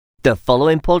The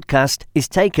following podcast is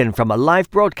taken from a live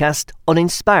broadcast on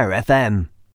Inspire FM.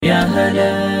 Ya hala,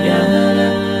 ya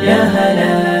hala, ya hala,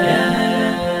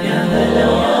 ya hala, ya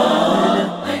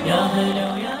hala, ya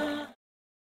hala, ya.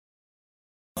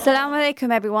 Assalamu alaikum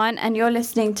everyone, and you're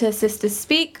listening to Sisters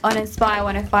Speak on Inspire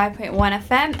 105.1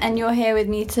 FM, and you're here with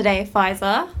me today,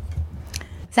 Faiza,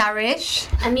 Zarish,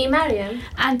 and me, Mariam.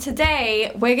 And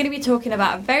today we're going to be talking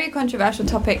about a very controversial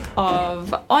topic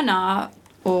of honour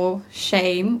or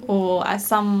shame, or as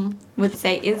some would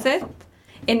say, is it,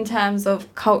 in terms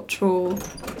of culture,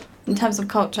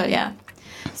 yeah.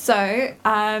 So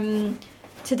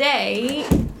today,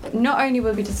 not only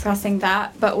will we be discussing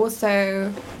that, but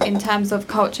also in terms of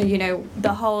culture, you know,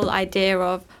 the whole idea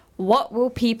of what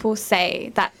will people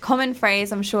say, that common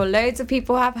phrase I'm sure loads of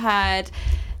people have heard.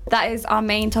 That is our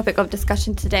main topic of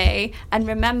discussion today. And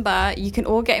remember, you can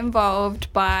all get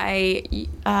involved by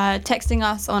texting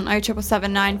us on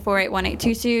 07779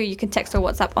 481822. You can text or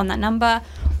WhatsApp on that number.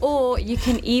 Or you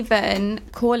can even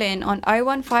call in on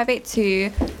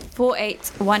 01582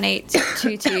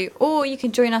 481822. Or you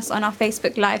can join us on our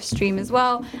Facebook live stream as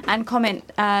well and comment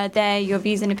there your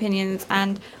views and opinions,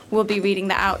 and we'll be reading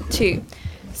that out too.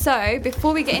 So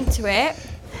before we get into it,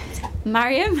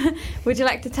 Mariam, would you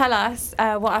like to tell us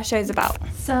what our show is about?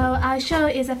 So our show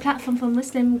is a platform for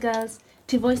Muslim girls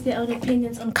to voice their own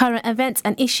opinions on current events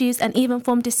and issues, and even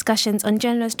form discussions on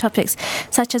general topics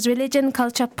such as religion,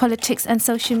 culture, politics and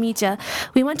social media.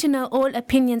 We want to know all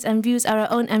opinions and views are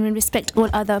our own, and we respect all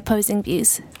other opposing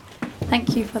views.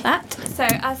 Thank you for that. So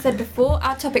as said before,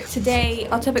 our topic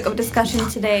of discussion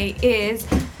today is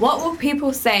what will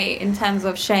people say in terms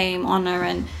of shame, honour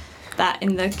and that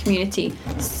in the community.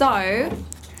 So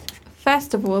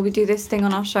first of all, we do this thing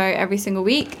on our show every single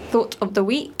week, Thought of the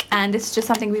Week, and this is just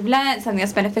something we've learned, something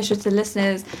that's beneficial to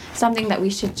listeners, something that we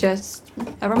should just,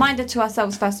 a reminder to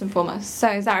ourselves first and foremost. So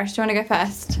Zarish, do you want to go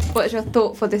first? What is your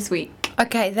thought for this week?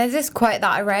 Okay, there's this quote that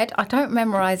I read. I don't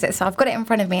memorise it, so I've got it in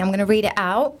front of me. I'm going to read it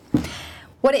out.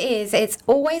 What it is, it's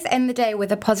always end the day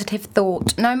with a positive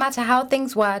thought. No matter how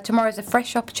things were, tomorrow's a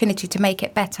fresh opportunity to make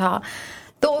it better.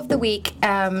 Thought of the week,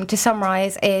 to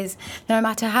summarise, is no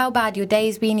matter how bad your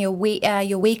day's been, your week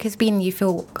has been, you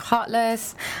feel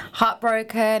heartless,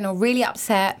 heartbroken or really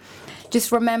upset,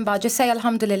 just remember, just say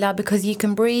Alhamdulillah, because you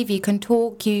can breathe, you can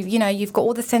talk, you've got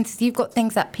all the senses, you've got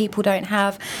things that people don't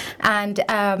have, and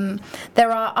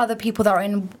there are other people that are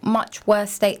in much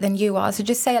worse state than you are. So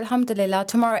just say Alhamdulillah,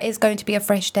 tomorrow is going to be a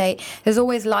fresh day. There's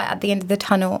always light at the end of the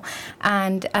tunnel,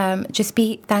 and just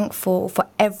be thankful for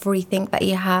everything that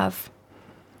you have.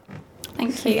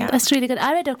 Thank you. That's really good.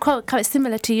 I read a quote quite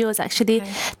similar to yours, actually,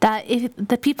 that if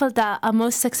the people that are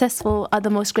most successful are the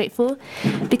most grateful,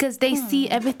 because they see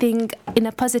everything in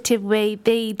a positive way.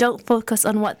 They don't focus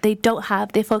on what they don't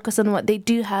have, they focus on what they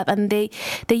do have, and they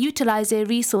utilize their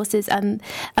resources, and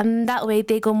that way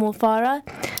they go more far.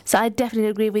 So I definitely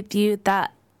agree with you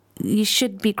that you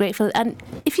should be grateful. And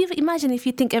if you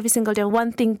think every single day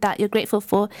one thing that you're grateful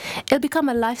for, it'll become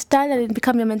a lifestyle and it'll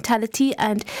become your mentality,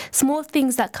 and small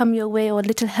things that come your way or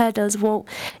little hurdles won't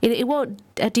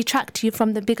detract you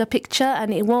from the bigger picture,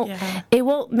 and it won't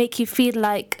make you feel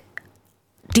like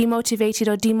demotivated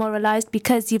or demoralized,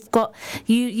 because you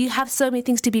have so many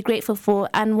things to be grateful for,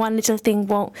 and one little thing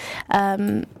won't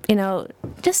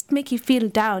just make you feel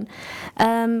down.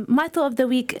 My thought of the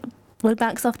week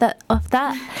banks off that.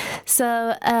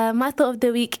 So my thought of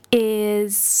the week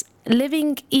is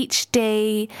living each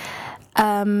day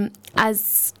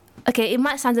as, okay, it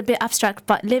might sound a bit abstract,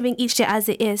 but living each day as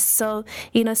it is. So,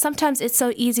 sometimes it's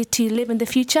so easy to live in the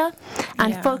future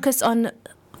and focus on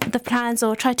the plans,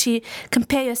 or try to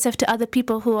compare yourself to other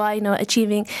people who are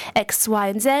achieving X, Y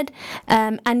and Z,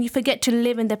 and you forget to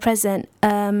live in the present,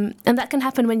 and that can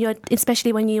happen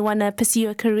especially when you want to pursue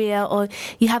a career or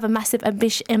you have a massive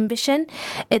ambition.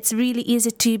 It's really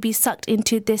easy to be sucked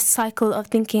into this cycle of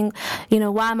thinking,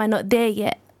 why am I not there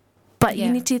yet? But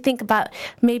you need to think about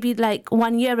maybe like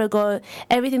 1 year ago,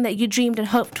 everything that you dreamed and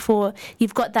hoped for,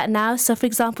 you've got that now. So for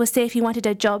example, say if you wanted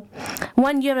a job,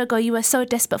 1 year ago you were so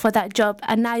desperate for that job,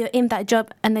 and now you're in that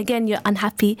job, and again you're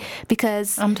unhappy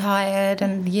because I'm tired,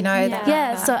 and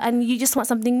so, and you just want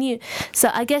something new. So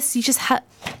I guess you just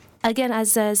again,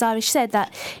 as Zarish said,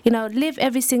 that live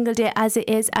every single day as it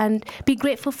is, and be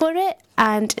grateful for it,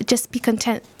 and just be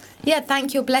content. Yeah,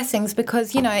 thank your blessings,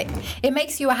 because, it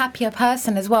makes you a happier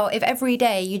person as well. If every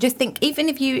day you just think, even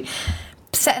if you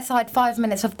set aside 5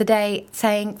 minutes of the day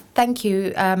saying, thank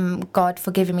you, God,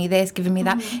 for giving me this, giving me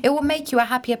that. It will make you a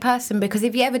happier person, because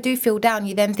if you ever do feel down,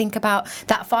 you then think about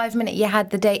that 5 minute you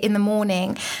had the day in the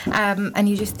morning, and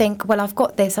you just think, well, I've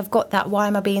got this, I've got that, why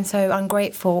am I being so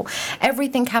ungrateful?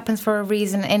 Everything happens for a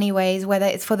reason anyways, whether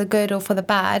it's for the good or for the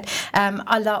bad.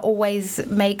 Allah always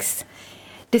makes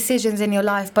decisions in your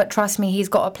life, but trust me, he's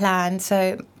got a plan.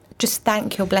 So just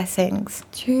thank your blessings.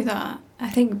 True that. I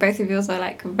think both of yours are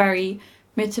like very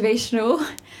motivational.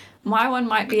 My one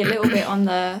might be a little bit on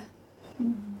the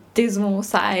dismal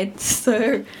side.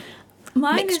 So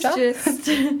mine is just,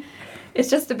 it's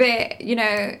just a bit, you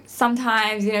know,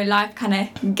 sometimes, you know, life kind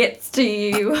of gets to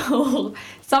you, or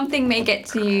something may get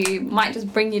to you, might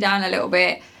just bring you down a little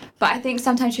bit. But I think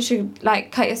sometimes you should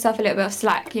like cut yourself a little bit of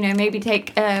slack, you know, maybe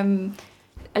take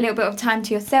a little bit of time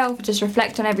to yourself, just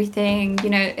reflect on everything. You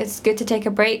know, it's good to take a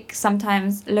break.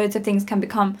 Sometimes loads of things can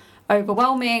become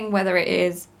overwhelming, whether it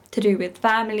is to do with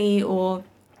family or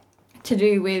to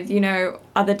do with, you know,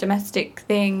 other domestic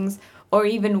things, or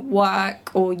even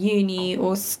work or uni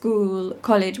or school,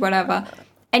 college, whatever.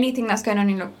 Anything that's going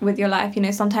on with your life, you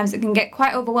know, sometimes it can get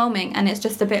quite overwhelming, and it's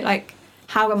just a bit like,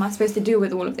 how am I supposed to deal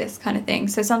with all of this kind of thing?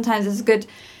 So sometimes it's good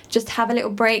just have a little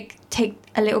break, take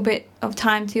a little bit of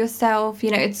time to yourself.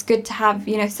 You know, it's good to have,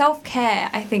 you know, self-care.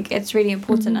 I think it's really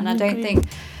important, and I don't think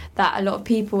that a lot of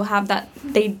people have that.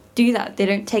 They do that. They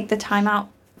don't take the time out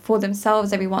for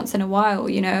themselves every once in a while,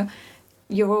 you know.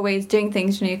 You're always doing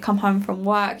things, you know, you come home from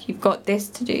work, you've got this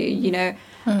to do, you know,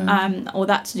 or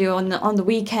that to do on the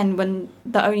weekend, when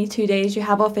the only 2 days you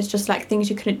have off is just like things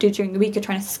you couldn't do during the week. You're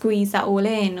trying to squeeze that all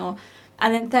in, or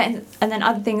and then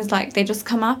other things, like, they just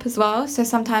come up as well. So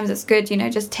sometimes it's good, you know,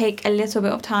 just take a little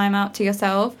bit of time out to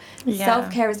yourself.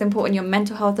 Self-care is important. Your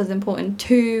mental health is important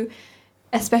too,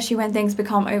 especially when things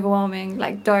become overwhelming.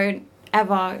 Like, don't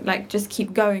ever, like, just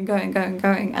keep going,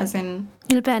 as in...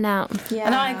 You'll burn out. Yeah.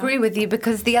 And I agree with you,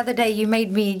 because the other day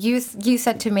you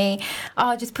said to me,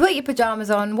 oh, just put your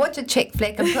pajamas on, watch a chick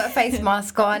flick and put a face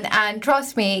mask on. And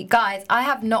trust me, guys, I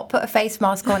have not put a face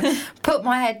mask on, put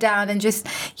my head down and just,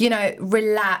 you know,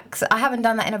 relax. I haven't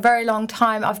done that in a very long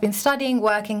time. I've been studying,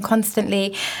 working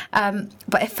constantly,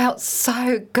 but it felt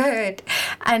so good.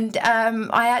 And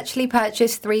I actually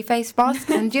purchased 3 face masks.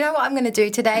 And do you know what I'm going to do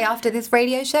today after this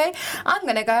radio show? I'm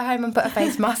going to go home and put a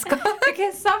face mask on.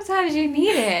 Because sometimes you need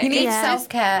it. You need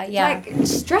self-care, like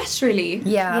stress relief.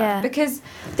 Yeah. Because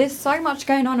there's so much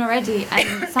going on already,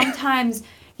 and sometimes,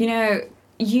 you know,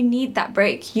 you need that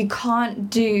break. You can't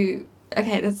do...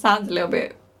 Okay, that sounds a little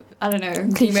bit, I don't know,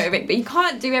 demotivating, but you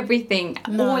can't do everything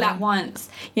all at once.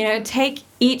 You know, take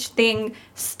each thing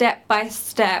step by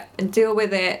step and deal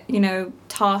with it, you know,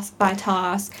 task by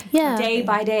task, day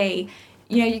by day.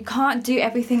 You know, you can't do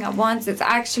everything at once. It's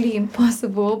actually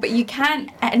impossible, but you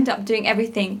can end up doing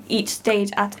everything each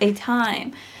stage at a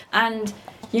time. And,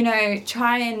 you know,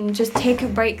 try and just take a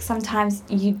break sometimes.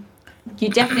 You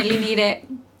definitely need it.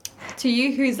 To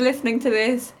you who's listening to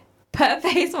this, put a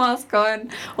face mask on,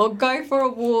 or go for a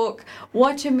walk,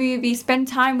 watch a movie, spend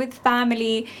time with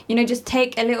family. You know, just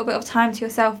take a little bit of time to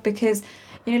yourself, because,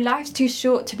 you know, life's too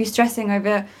short to be stressing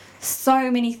over so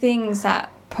many things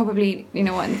that probably, you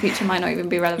know what, in the future might not even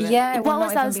be relevant. Yeah, what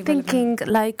was I was thinking,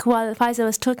 like, while Faiza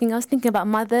was talking, I was thinking about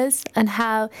mothers and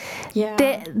how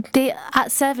they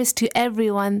at service to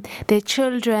everyone, their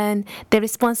children, their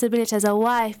responsibility as a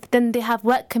wife, then they have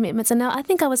work commitments. And now I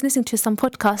think I was listening to some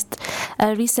podcast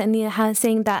recently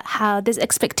saying that how there's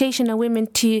expectation of women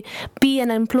to be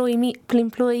an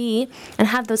employee and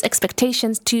have those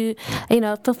expectations to, you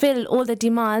know, fulfill all the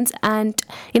demands. And,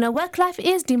 you know, work life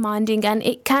is demanding, and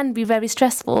it can be very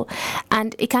stressful,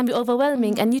 and it can be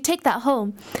overwhelming, and you take that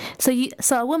home. So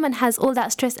a woman has all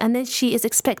that stress, and then she is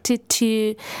expected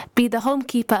to be the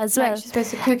homekeeper as well. She's supposed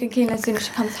to cook and clean as soon as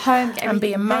she comes home, and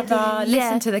be a mother,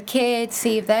 listen to the kids,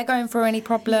 see if they're going through any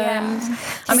problems.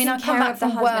 I mean, I come back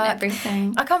from work.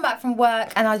 I come back from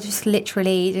work, and I just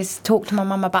literally just talk to my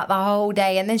mum about the whole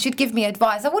day, and then she'd give me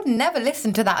advice. I would never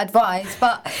listen to that advice,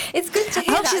 but it's good to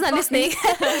hear. She's not listening.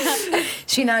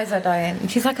 She knows I don't.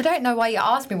 She's like, I don't know why you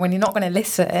ask me when you're not going to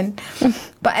listen.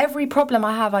 But every problem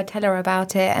I have, I tell her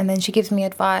about it, and then she gives me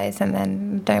advice, and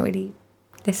then don't really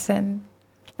listen.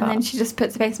 And then she just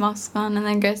puts a face mask on and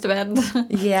then goes to bed.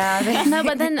 Yeah. No,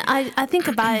 but then I think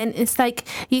about it, and it's like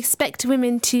you expect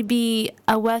women to be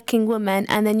a working woman,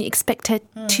 and then you expect her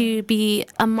to be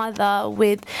a mother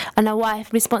with and a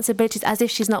wife responsibilities as if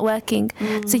she's not working.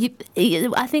 So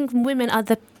I think women are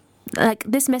the like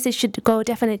this message should go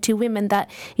definitely to women that,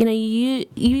 you know,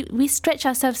 we stretch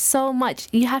ourselves so much.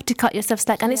 You have to cut yourself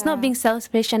slack, and it's not being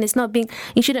selfish, and it's not being,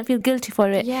 you shouldn't feel guilty for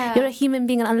it. You're a human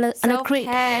being, and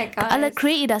Allah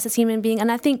created us as human being.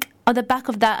 And I think on the back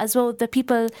of that as well, the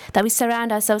people that we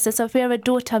surround ourselves with. So if we're a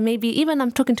daughter, maybe even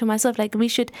I'm talking to myself, like we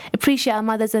should appreciate our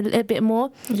mothers a little bit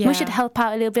more. We should help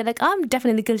out a little bit. Like I'm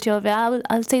definitely guilty of it.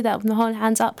 I'll say that with the whole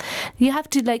hands up. You have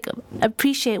to like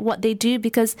appreciate what they do,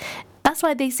 because that's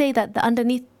why they say that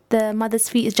underneath the mother's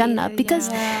feet is Jannah, because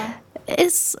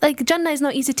it's like Jannah is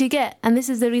not easy to get, and this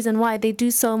is the reason why they do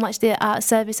so much. They're out of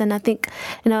service. And I think,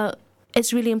 you know,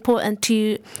 it's really important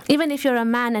to, even if you're a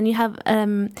man and you have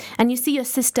and you see your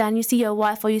sister and you see your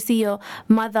wife or you see your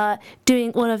mother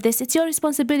doing all of this, it's your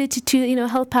responsibility to, you know,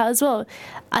 help out as well.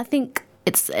 I think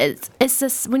it's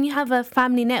just, when you have a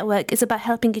family network, it's about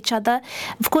helping each other.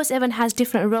 Of course, everyone has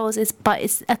different roles, but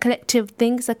it's a collective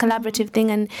thing, it's a collaborative thing,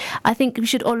 and I think we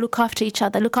should all look after each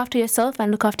other. Look after yourself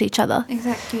and look after each other.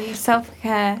 Exactly.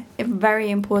 Self-care is very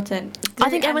important. I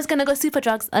think everyone's going to go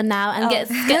Superdrugs now and get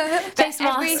face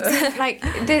masks. Like,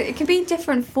 it can be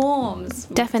different forms.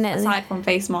 Definitely. Aside from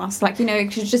face masks. Like, you know,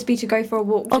 it should just be to go for a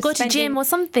walk. Or go to gym or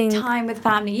something. Time with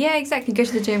family. Yeah, exactly. Go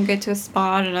to the gym, go to a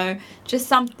spa, I don't know. Just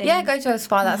something. Yeah, go to a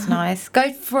spa, that's nice.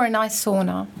 Go for a nice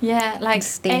sauna. Yeah, like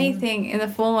anything in the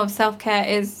form of self-care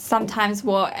is sometimes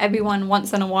what everyone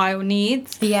once in a while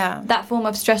needs. Yeah. That form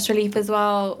of stress relief as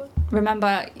well.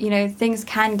 Remember, you know, things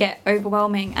can get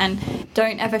overwhelming, and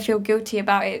don't ever feel guilty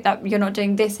about it, that you're not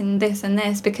doing this and this and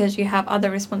this because you have other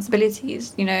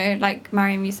responsibilities. You know, like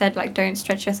Mariam, you said, like, don't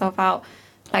stretch yourself out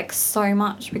like so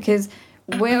much, because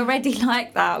we're already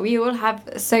like that. We all have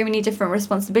so many different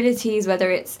responsibilities, whether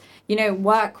it's, you know,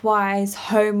 work-wise,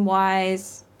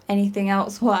 home-wise, anything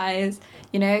else-wise.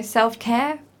 You know,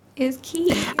 self-care is key.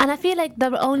 And I feel like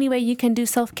the only way you can do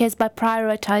self-care is by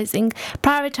prioritizing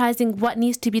what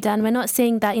needs to be done. We're not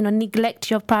saying that, you know,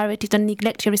 neglect your priorities or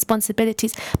neglect your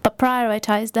responsibilities, but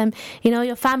prioritize them. You know,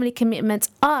 your family commitments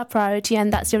are a priority,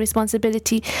 and that's your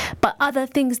responsibility. But other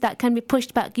things that can be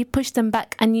pushed back, you push them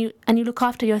back, and you look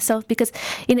after yourself, because,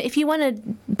 you know, if you want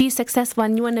to be successful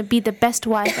and you want to be the best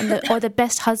wife or the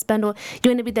best husband, or you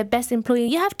want to be the best employee,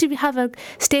 you have to have a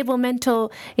stable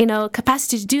mental, you know,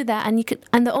 capacity to do that.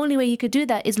 And the only way you could do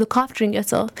that is look after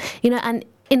yourself, you know. And,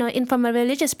 you know, from a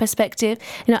religious perspective,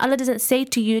 you know, Allah doesn't say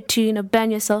to you to, you know, burn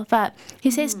yourself out.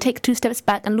 He says take 2 steps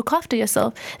back and look after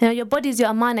yourself. You know, your body is your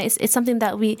amana. It's something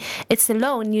that it's a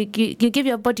loan. You give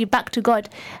your body back to God.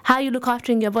 How you look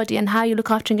after your body and how you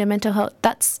look after your mental health,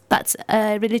 that's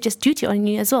a religious duty on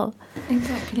you as well.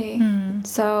 Exactly.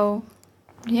 So,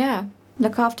 yeah,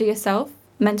 look after yourself,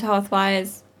 mental health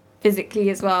wise, physically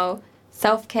as well.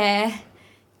 Self-care,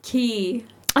 key.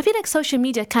 I feel like social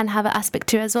media can have an aspect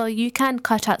to it as well. You can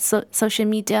cut out social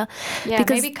media. Yeah,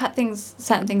 because maybe cut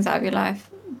certain things out of your life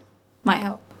might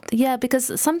help. Yeah,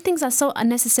 because some things are so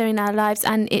unnecessary in our lives,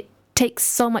 and it takes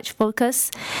so much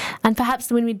focus. And perhaps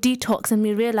when we detox and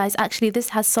we realize actually this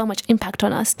has so much impact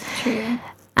on us. True.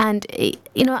 And,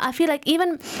 you know, I feel like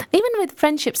even with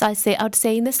friendships, I would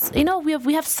say in this, you know,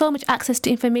 we have so much access to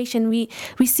information. We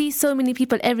see so many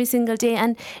people every single day,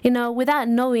 and, you know, without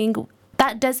knowing,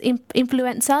 that does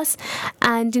influence us.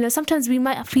 And, you know, sometimes we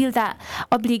might feel that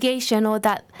obligation or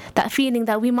that feeling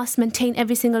that we must maintain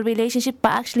every single relationship,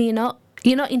 but actually, you know,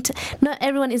 not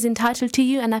everyone is entitled to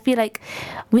you. And I feel like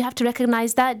we have to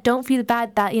recognize that. Don't feel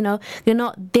bad that, you know, you're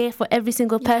not there for every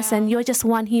single person. You're just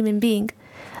one human being.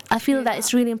 I feel that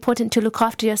it's really important to look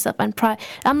after yourself and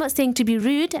I'm not saying to be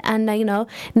rude and, you know,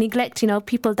 neglect, you know,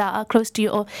 people that are close to you,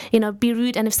 or, you know, be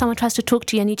rude. And if someone tries to talk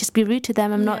to you and you just be rude to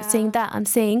them, I'm not saying that. I'm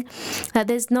saying that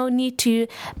there's no need to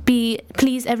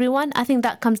please everyone. I think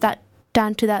that comes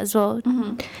down to that as well.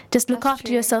 Just look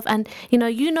after yourself, and, you know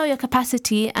your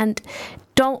capacity, and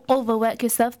don't overwork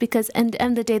yourself, because at the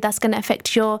end of the day, that's going to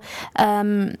affect your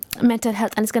mental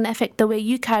health, and it's going to affect the way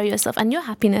you carry yourself and your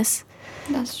happiness.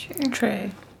 That's true.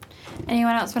 True.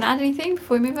 Anyone else want to add anything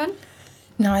before we move on?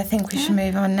 No, I think we should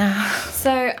move on now.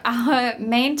 So our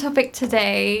main topic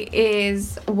today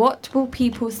is, what will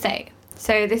people say?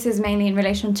 So this is mainly in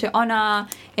relation to honor,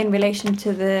 in relation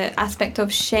to the aspect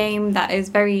of shame that is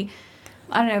very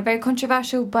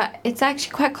controversial, but it's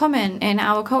actually quite common in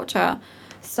our culture.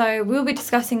 So we'll be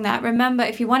discussing that. Remember,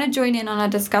 if you want to join in on our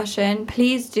discussion,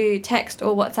 please do text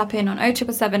or WhatsApp in on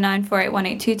 07779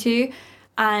 481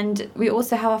 And we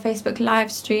also have our Facebook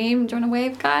live stream. Do you want to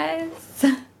wave, guys?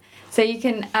 So you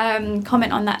can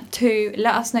comment on that too.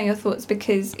 Let us know your thoughts,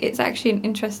 because it's actually an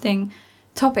interesting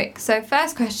topic. So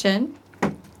first question,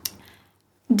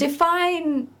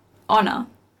 define honor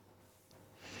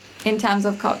in terms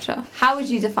of culture. How would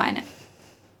you define it?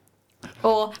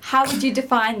 Or how would you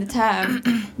define the term,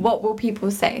 what will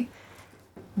people say?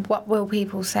 What will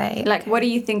people say? Like, what do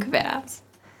you think of it as?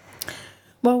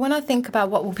 Well, when I think about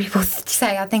what will people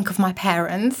say, I think of my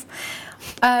parents.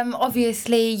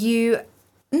 Obviously, you,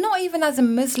 not even as a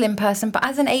Muslim person, but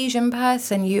as an Asian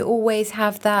person, you always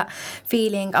have that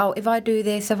feeling, oh, if I do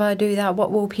this, if I do that,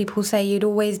 what will people say? You'd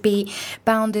always be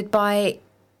bounded by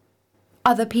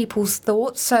other people's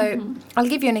thoughts. So I'll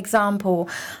give you an example.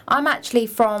 I'm actually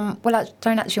from, well, I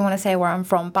don't actually want to say where I'm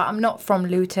from, but I'm not from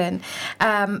Luton.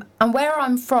 And where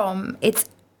I'm from, it's,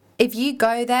 if you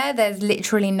go there, there's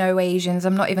literally no Asians.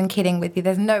 I'm not even kidding with you.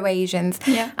 There's no Asians.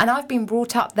 Yeah. And I've been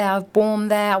brought up there. I've born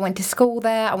there. I went to school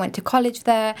there. I went to college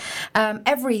there.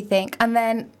 Everything. And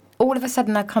then all of a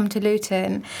sudden I come to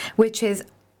Luton, which is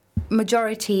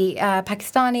majority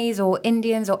Pakistanis or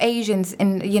Indians or Asians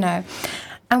in, you know.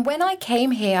 And when I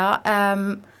came here,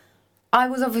 I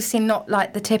was obviously not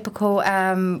like the typical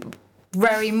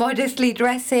very modestly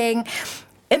dressing,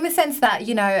 in the sense that,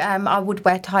 you know, I would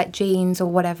wear tight jeans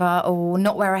or whatever, or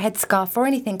not wear a headscarf or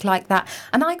anything like that.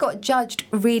 And I got judged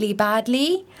really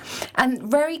badly. And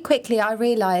very quickly I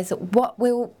realised what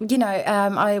will, you know,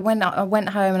 I went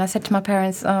home and I said to my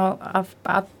parents, oh,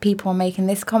 people are making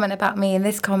this comment about me and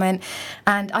this comment,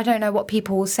 and I don't know what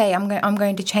people will say. I'm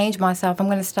going to change myself. I'm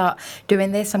going to start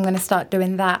doing this. I'm going to start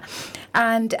doing that.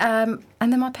 And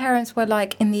then my parents were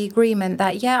like in the agreement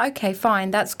that, yeah, okay,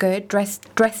 fine, that's good. Dress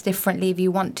differently if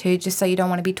you want to, just so you don't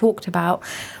want to be talked about.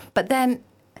 But then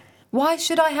why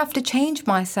should I have to change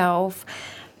myself?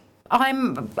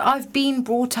 I've been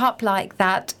brought up like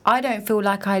that. I don't feel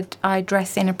like I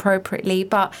dress inappropriately,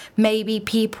 but maybe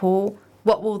people,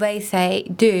 what will they say,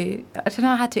 do? I don't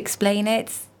know how to explain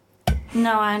it.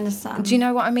 No, I understand. Do you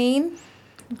know what I mean?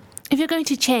 If you're going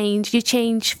to change, you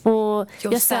change for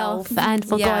yourself and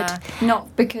for God.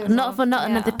 Not because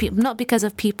another people, not because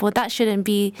of people. That shouldn't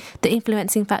be the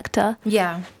influencing factor.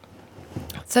 Yeah.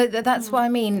 So that's what I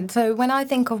mean. So when I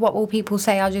think of what will people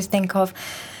say, I just think of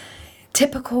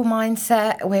typical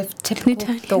mindset with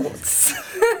typical thoughts.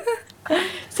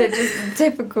 So just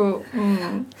typical.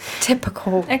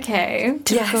 Typical. Okay.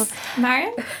 Yes.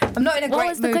 Mariam? I'm not in a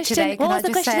great mood today. What was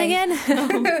the question again?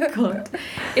 Oh, God.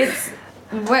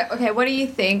 What do you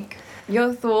think,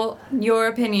 your thought, your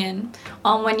opinion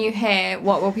on when you hear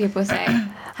what will people say?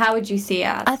 How would you see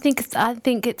it? I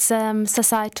think it's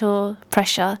societal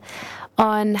pressure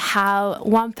on how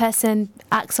one person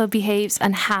acts or behaves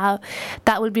and how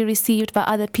that will be received by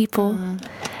other people.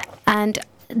 And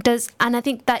I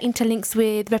think that interlinks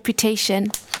with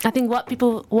reputation. I think what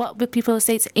people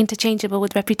say is interchangeable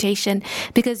with reputation,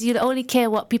 because you'll only care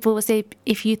what people will say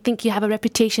if you think you have a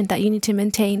reputation that you need to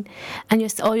maintain, and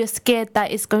you're scared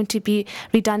that it's going to be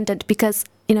redundant because,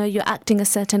 you know, you're acting a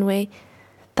certain way.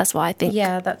 That's what I think.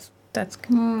 Yeah, that's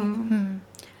good.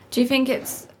 Do you think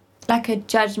it's like a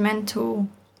judgmental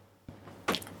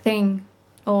thing?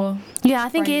 Yeah, I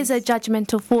think it is a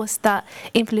judgmental force that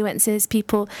influences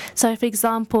people. So, for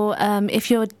example, if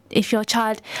your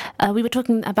child, we were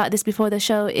talking about this before the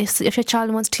show, if your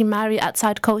child wants to marry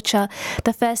outside culture,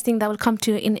 the first thing that will come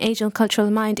to in Asian cultural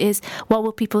mind is, what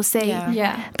will people say?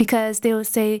 Yeah. Because they will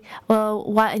say, well,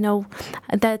 why, you know,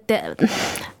 that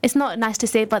it's not nice to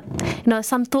say, but, you know,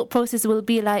 some thought process will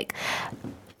be like,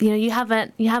 you know, you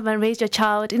haven't raised your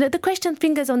child. You know, the question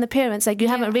fingers on the parents, like, you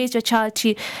haven't raised your child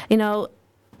to, you know,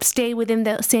 stay within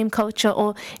the same culture,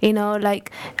 or, you know,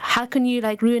 like, how can you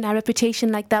like ruin our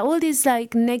reputation like that? All these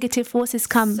like negative forces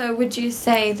come. So would you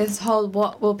say this whole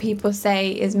what will people say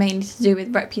is mainly to do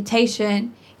with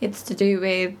reputation? It's to do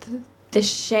with the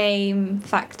shame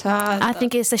factor? I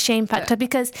think it's a shame factor,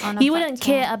 because you wouldn't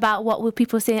care about what will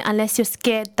people say unless you're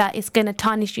scared that it's going to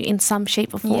tarnish you in some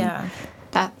shape or form. Yeah,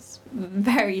 that's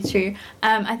very true.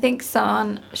 I think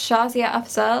someone, Shazia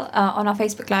Afzal, on our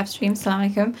Facebook live stream,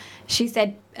 Assalamu alaikum, she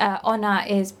said honor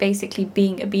is basically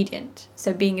being obedient.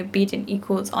 So being obedient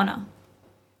equals honor.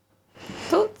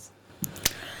 Thoughts?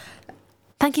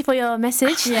 Thank you for your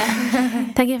message.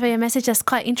 Yeah. Thank you for your message. That's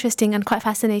quite interesting and quite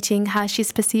fascinating how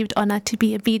she's perceived honor to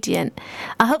be obedient.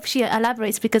 I hope she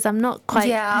elaborates, because I'm not quite...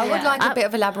 Yeah, I would like a bit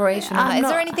of elaboration on that. Is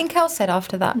there anything else said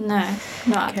after that? No,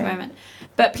 not at the moment.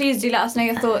 But please do let us know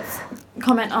your thoughts.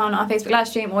 Comment on our Facebook live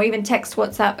stream, or even text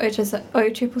WhatsApp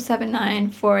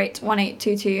 07779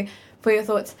 481822 for your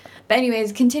thoughts. But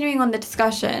anyways, continuing on the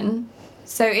discussion,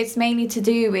 so it's mainly to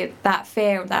do with that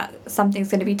fear that something's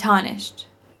going to be tarnished,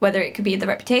 whether it could be the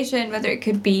reputation, whether it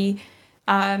could be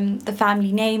the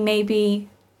family name maybe.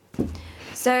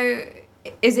 So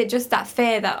is it just that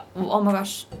fear that, oh my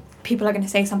gosh, people are going to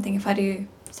say something if I do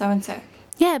so and so?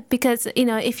 Yeah, because,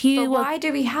 if you But why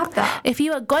do we have that? If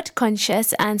you are God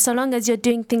conscious, and so long as you're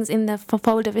doing things in the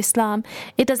fold of Islam,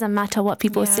 it doesn't matter what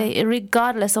people say,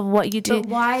 regardless of what you do. But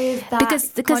why is that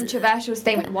because controversial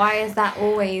statement? Why is that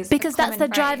always? Because that's the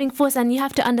driving force, and you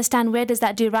have to understand, where does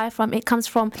that derive from? It comes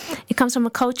from a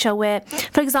culture where,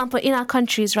 for example, in our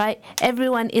countries, right,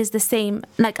 everyone is the same.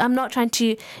 Like, I'm not trying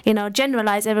to,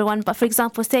 generalize everyone, but for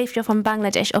example, say if you're from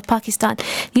Bangladesh or Pakistan,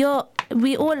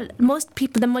 most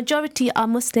people, the majority are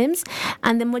Muslims,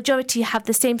 and the majority have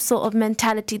the same sort of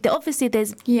mentality. Obviously,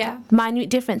 there's minute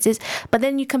differences, but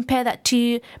then you compare that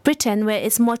to Britain, where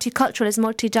it's multicultural,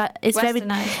 it's very,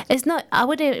 it's not.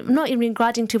 Not even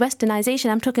regarding to westernization.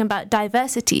 I'm talking about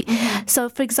diversity. So,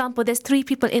 for example, there's 3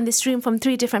 people in this room from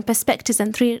 3 different perspectives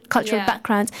and 3 cultural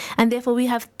backgrounds, and therefore we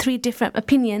have 3 different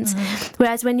opinions.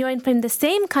 Whereas when you're in the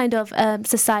same kind of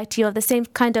society, or the same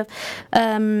kind of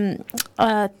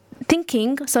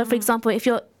thinking, so for example, if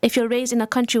you're raised in a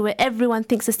country where everyone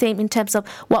thinks the same in terms of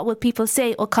what will people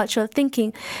say, or cultural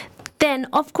thinking, then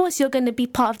of course you're going to be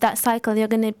part of that cycle. You're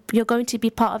going to be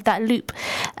part of that loop.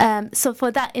 So for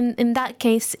that, in that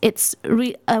case, it's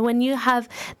when you have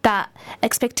that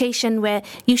expectation where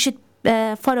you should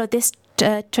follow this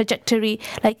trajectory,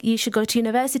 like you should go to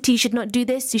university, you should not do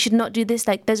this, you should not do this,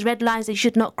 like there's red lines that you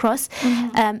should not cross.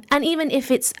 And even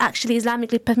if it's actually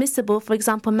Islamically permissible, for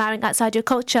example, marrying outside your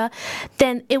culture,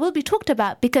 then it will be talked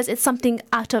about, because it's something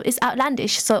it's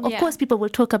outlandish. So of course people will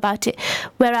talk about it.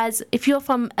 Whereas if you're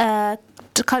from a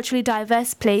culturally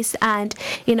diverse place, and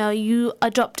you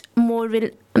adopt more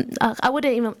I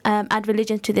wouldn't even add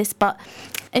religion to this, but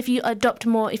if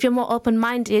you're more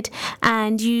open-minded,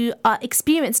 and you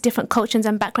experience different cultures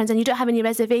and backgrounds, and you don't have any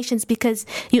reservations because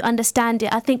you understand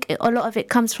it, I think a lot of it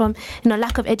comes from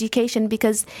lack of education,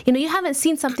 because you haven't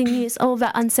seen something new. It's all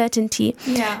about uncertainty.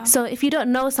 So if you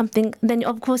don't know something, then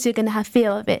of course you're going to have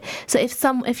fear of it. So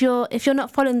if you're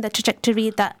not following the trajectory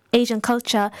that Asian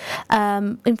culture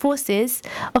enforces,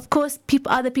 of course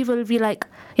other people will be like,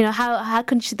 how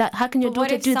can your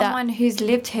daughter do that? But someone who's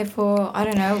lived here for, I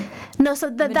don't know,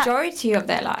 majority of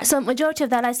their life. So majority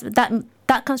of their lives,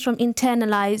 that comes from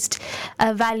internalized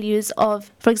values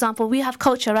of, for example, we have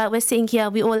culture, right? We're sitting here,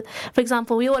 we all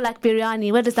like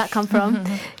biryani. Where does that come from?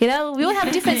 We all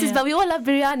have differences, but we all love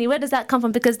biryani. Where does that come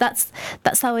from? Because that's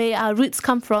how our roots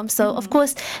come from. So of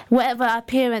course, wherever our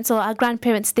parents or our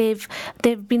grandparents they've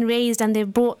been raised, and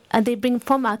they bring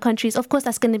from our countries, of course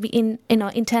that's going to be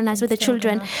internalized with the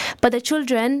children. But the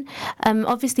children,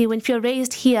 obviously, when you're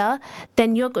raised here,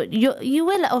 then you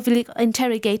will obviously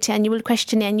interrogate it, and you will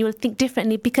question it, and you will think differently,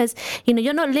 because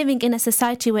you're not living in a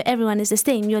society where everyone is the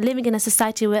same. You're living in a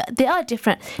society where there are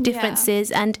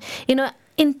differences, and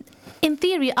in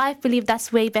theory, I believe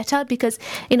that's way better, because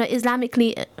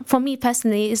Islamically, for me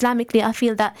personally, I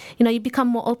feel that you become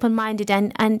more open-minded,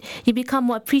 and you become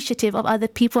more appreciative of other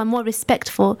people, and more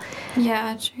respectful.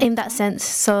 In that sense.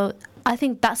 So I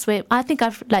think that's where I've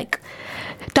digressed,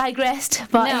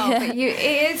 but but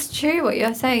it is true what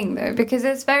you're saying, though, because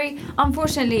it's very,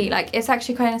 unfortunately, it's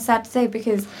actually kind of sad to say,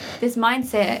 because this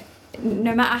mindset,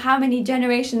 no matter how many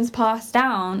generations pass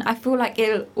down, I feel like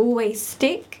it'll always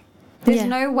stick. There's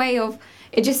no way of,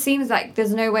 it just seems like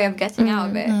there's no way of getting out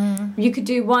of it. You could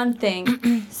do one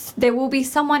thing, there will be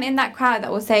someone in that crowd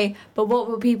that will say, but what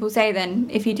will people say then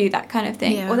if you do that kind of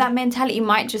thing? Or that mentality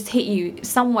might just hit you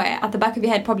somewhere at the back of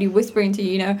your head, probably whispering to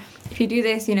you, if you do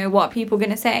this, what are people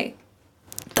going to say?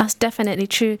 That's definitely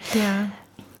true.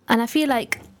 And I feel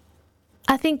like,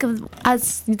 I think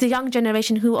as the young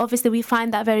generation, who obviously we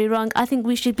find that very wrong, I think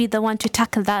we should be the one to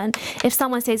tackle that. And if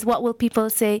someone says, what will people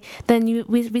say, then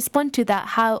we respond to that.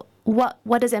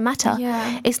 What does it matter?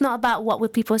 It's not about what will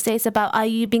people say. It's about, are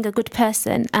you being a good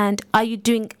person, and are you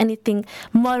doing anything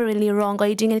morally wrong? Are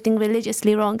you doing anything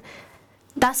religiously wrong?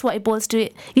 That's what it boils to.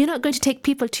 It. You're not going to take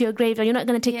people to your grave, or you're not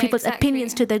going to take people's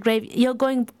opinions to their grave. You're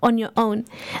going on your own,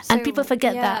 and people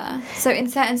forget that. So in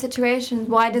certain situations,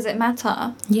 why does it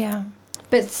matter?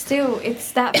 But still,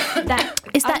 it's that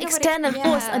it's that external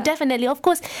force, definitely, of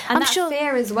course. And I'm that sure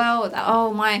fear as well. That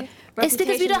my it's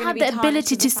because we don't have the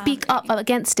ability to speak up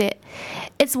against it.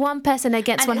 It's one person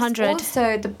against 100. It's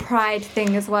also the pride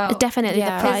thing as well. Definitely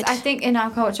the pride. I think in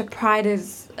our culture, pride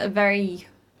is a very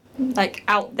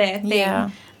out there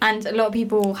thing, and a lot of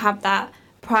people have that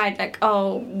pride,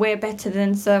 we're better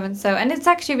than so and so, and it's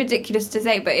actually ridiculous to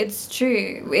say, but it's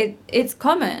true. It's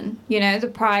common,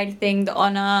 the pride thing, the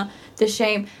honor, the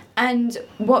shame. And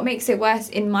what makes it worse,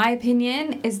 in my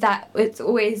opinion, is that it's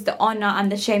always the honor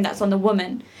and the shame that's on the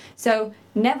woman. So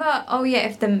never,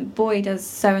 if the boy does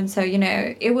so and so,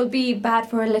 it will be bad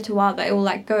for a little while, but it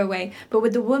will go away. But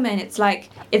with the woman, it's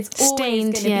it's always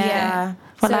going to be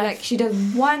So like she does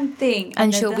one thing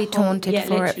and she'll be taunted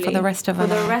for it for the rest of her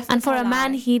life. And for a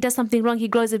man, he does something wrong, he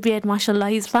grows a beard, mashallah,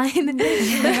 he's fine.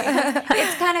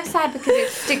 It's kind of sad because it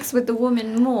sticks with the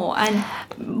woman more, and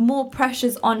more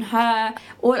pressures on her.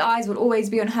 All eyes will always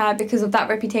be on her because of that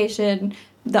reputation,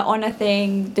 the honour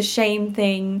thing, the shame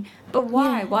thing. But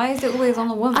why? Yeah. Why is it always on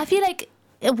the woman? I feel like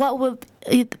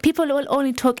people will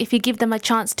only talk if you give them a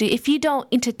chance to. If you don't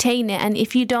entertain it, and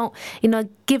if you don't,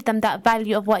 give them that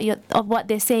value of what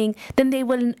they're saying, then it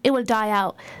will die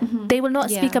out. Mm-hmm. They will not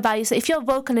speak about you. So if you're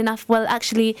vocal enough, well,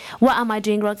 actually, what am I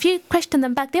doing wrong? If you question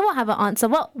them back, they won't have an answer.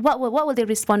 What will they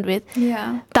respond with?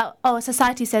 Yeah. That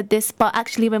society said this, but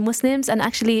actually we're Muslims, and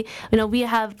actually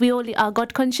we all are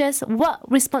God conscious. What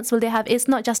response will they have? It's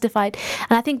not justified,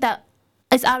 and I think that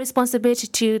it's our responsibility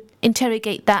to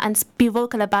interrogate that and be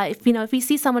vocal about it. If we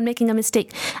see someone making a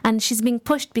mistake and she's being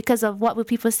pushed because of what will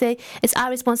people say, it's our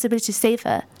responsibility to save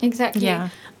her. Exactly. Yeah.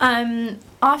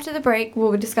 After the break,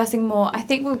 we'll be discussing more. I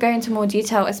think we'll go into more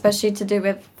detail, especially to do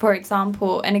with, for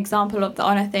example, an example of the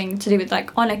honour thing, to do with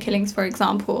like honour killings, for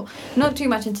example. Not too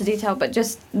much into detail, but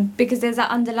just because there's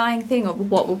that underlying thing of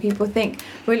what will people think.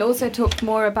 We'll also talk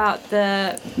more about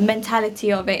the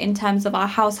mentality of it in terms of our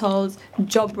households,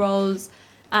 job roles,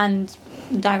 and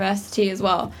diversity as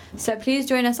well. So please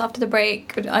join us after the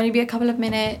break. It'll only be a couple of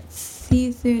minutes. See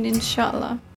you soon,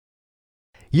 inshallah.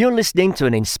 You're listening to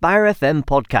an Inspire FM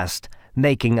podcast,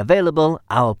 making available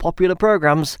our popular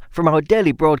programs from our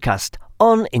daily broadcast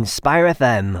on Inspire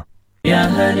FM. Ya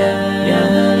hala, ya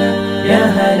hala, ya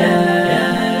hala,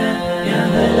 ya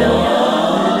hala.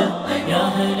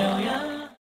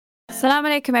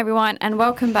 Assalamu alaikum everyone, and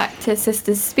welcome back to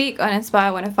Sisters Speak on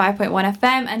Inspire 105.1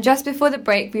 FM. And just before the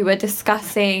break, we were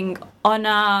discussing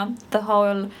honour, the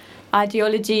whole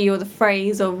ideology or the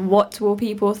phrase of what will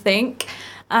people think.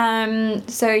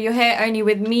 So you're here only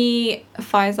with me,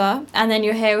 Faiza, and then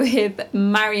you're here with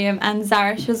Mariam and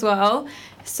Zarish as well.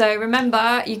 So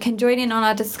remember, you can join in on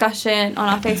our discussion on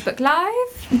our Facebook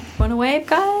Live. Wanna wave,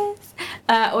 guys?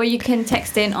 Or you can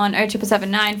text in on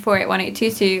 07779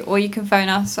 481822, or you can phone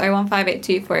us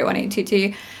 01582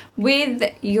 481822 with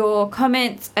your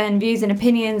comments and views and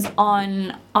opinions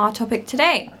on our topic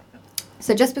today.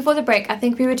 So just before the break, I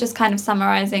think we were just kind of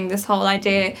summarising this whole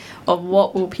idea of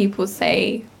what will people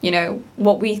say,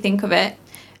 what we think of it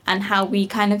and how we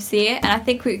kind of see it. And I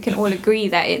think we can all agree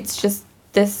that it's just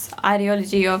this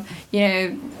ideology of,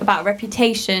 about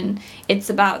reputation. It's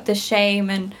about the shame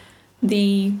and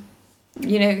the,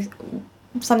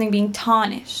 something being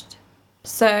tarnished.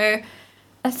 So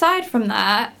aside from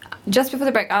that, just before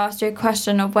the break, I asked you a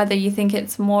question of whether you think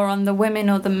it's more on the women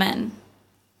or the men.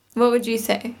 What would you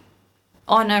say?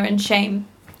 Honour and shame.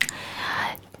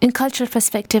 In cultural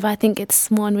perspective, I think it's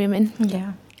more on women.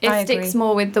 Yeah. It sticks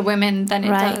more with the women than it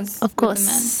does of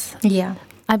course. With the men. Yeah.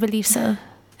 I believe so.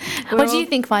 What do you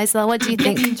think, Faisal? What do you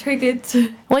think? I'm triggered.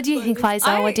 What do you think,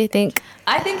 Faisal? What do you think?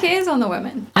 I think it is on the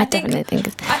women. I definitely think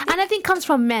it. And I think it comes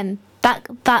from men. That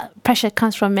pressure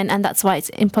comes from men, and that's why it's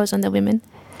imposed on the women.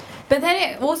 But then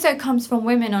it also comes from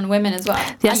women on women as well.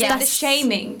 Yes, the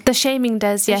shaming. The shaming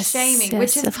does, yes. The shaming, yes,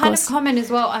 which is kind of common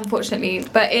as well, unfortunately.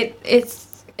 But it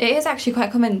is actually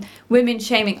quite common, women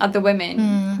shaming other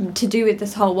women to do with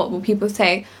this whole what will people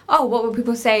say. Oh, what will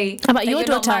people say about your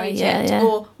daughter? Yeah.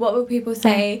 Or what will people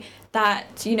say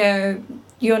that,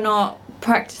 you're not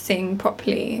practicing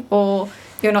properly, or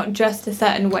you're not dressed a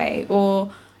certain way,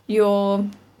 or you're...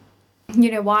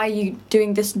 why are you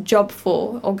doing this job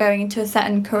for, or going into a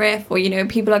certain career for?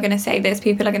 People are going to say this,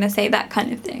 people are going to say that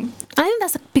kind of thing. I think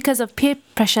that's because of peer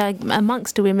pressure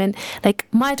amongst the women. Like,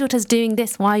 my daughter's doing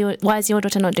this, why is your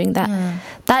daughter not doing that?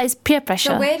 That is peer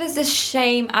pressure. So where does the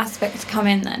shame aspect come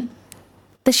in then?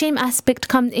 The shame aspect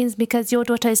comes in because your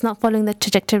daughter is not following the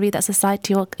trajectory that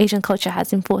society or Asian culture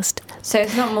has enforced. So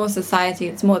it's not more society,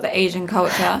 it's more the Asian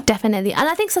culture. Definitely. And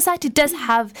I think society does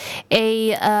have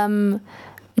a...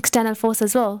 external force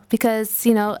as well, because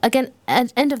again, at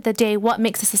the end of the day, what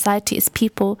makes a society is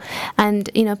people, and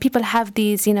people have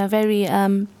these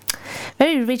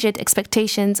very rigid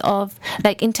expectations of,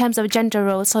 like, in terms of gender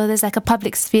roles. So there's like a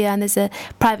public sphere and there's a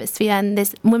private sphere, and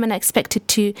there's women are expected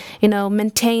to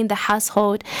maintain the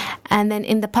household, and then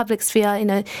in the public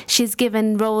sphere she's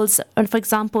given roles, and for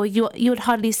example you would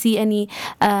hardly see any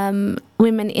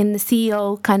women in the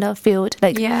CEO kind of field.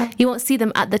 You won't see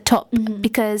them at the top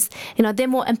because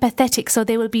they're more empathetic, so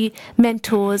they will be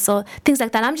mentors or things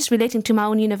like that. I'm just relating to my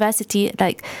own university.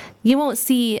 Like, you won't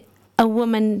see a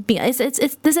woman being,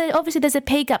 obviously there's a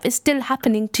pay gap. It's still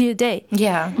happening today.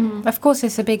 Yeah, of course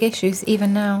it's a big issue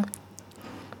even now.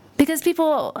 because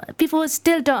people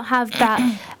still don't have that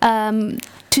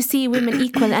to see women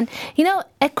equal. And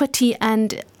equity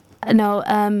and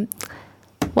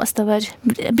what's the word?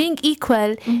 Being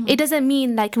equal, it doesn't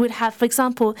mean like we'd have, for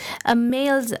example, a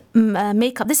male's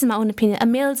makeup. This is my own opinion. A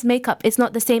male's makeup is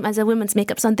not the same as a woman's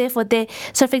makeup. So therefore,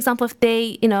 for example, if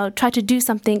they, try to do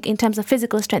something in terms of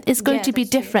physical strength, it's going to be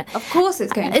different. True. Of course,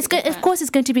 it's going to be different. Of course, it's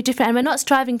going to be different. And we're not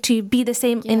striving to be the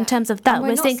same in terms of that. And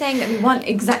we're not saying that we want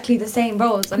exactly the same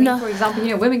roles. I mean, for example,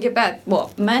 women give birth.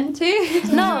 What, men too?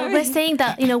 No, we're saying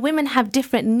that, women have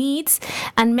different needs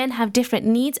and men have different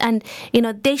needs, and,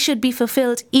 they should be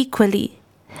fulfilled equally.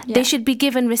 They should be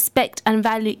given respect and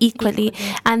value equally.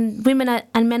 And women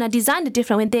and men are designed a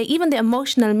different way. Even the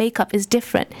emotional makeup is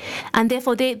different, and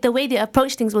therefore the way they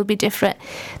approach things will be different.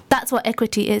 That's what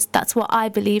equity is. That's what I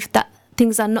believe, that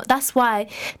things are not. That's why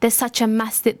there's such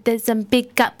there's a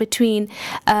big gap between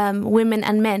women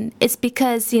and men. It's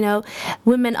because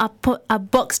women are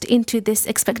boxed into this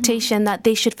expectation that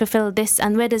they should fulfill this,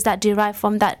 and where does that derive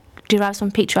from? That derives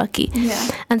from patriarchy.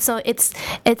 And so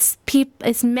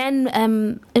it's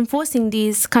men enforcing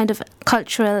these kind of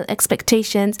cultural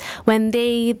expectations when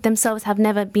they themselves have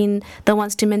never been the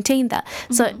ones to maintain that.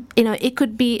 So it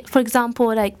could be, for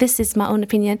example, like, this is my own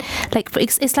opinion, like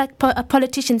it's like a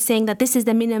politician saying that this is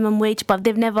the minimum wage, but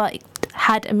they've never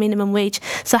had a minimum wage.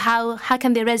 So how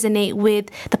can they resonate with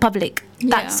the public?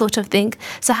 That sort of thing.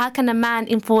 So how can a man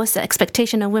enforce the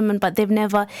expectation of women, but they've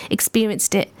never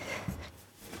experienced it?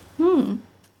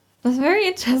 That's very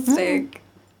interesting.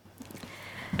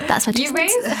 That's what you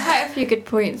raised quite a few good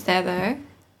points there, though.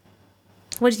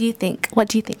 What do you think?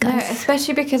 Guys? No,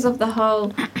 especially because of the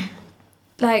whole,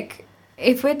 like,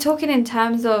 if we're talking in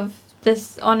terms of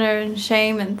this honor and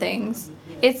shame and things,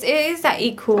 it is that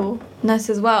equalness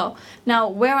as well. Now,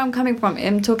 where I'm coming from,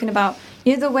 I'm talking about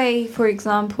the way, for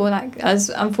example, like, as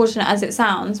unfortunate as it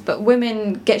sounds, but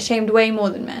women get shamed way more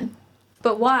than men.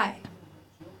 But why?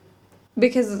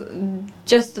 Because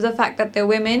just the fact that they're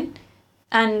women,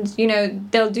 and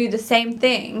they'll do the same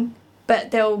thing,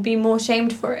 but they'll be more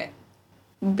shamed for it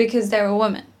because they're a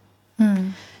woman.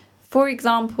 For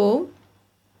example,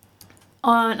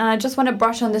 and I just want to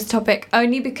brush on this topic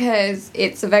only because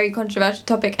it's a very controversial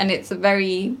topic, and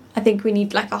I think we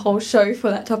need like a whole show for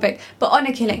that topic. But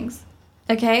honor killings,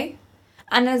 okay?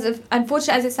 And as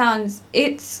unfortunate as it sounds,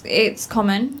 it's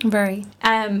common. Very.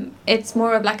 It's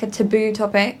more of like a taboo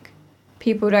topic.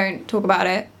 People don't talk about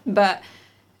it, but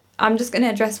I'm just going to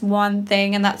address one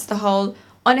thing, and that's the whole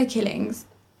honor killings.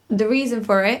 The reason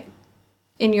for it,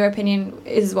 in your opinion,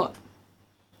 is what?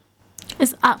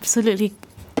 It's absolutely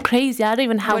crazy. I don't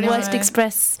even have words to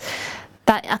express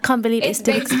that. I can't believe it's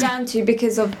down to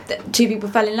because of two people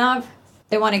fell in love,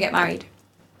 they want to get married.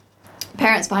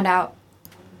 Parents find out.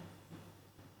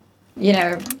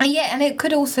 Yeah, and it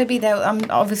could also be that I'm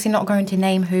obviously not going to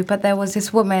name who, but there was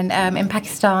this woman in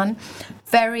Pakistan.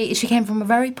 She came from a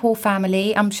very poor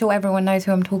family. I'm sure everyone knows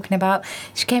who I'm talking about.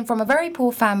 She came from a very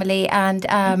poor family, and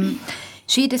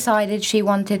she decided she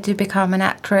wanted to become an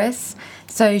actress.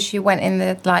 So she went in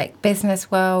the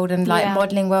business world and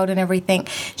modeling world and everything.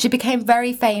 She became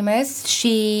very famous.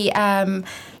 She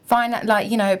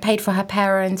paid for her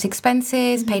parents'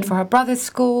 expenses, paid for her brother's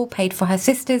school, paid for her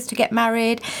sisters to get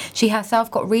married. She herself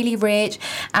got really rich,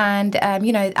 and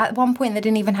at one point they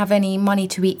didn't even have any money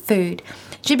to eat food.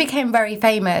 She became very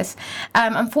famous.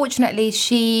 Unfortunately,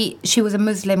 she was a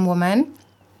Muslim woman,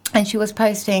 and she was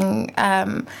posting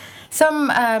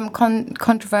some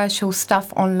controversial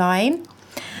stuff online,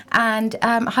 and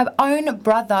her own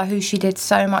brother, who she did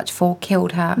so much for,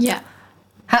 killed her. Yeah.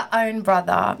 Her own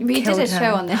brother. We did a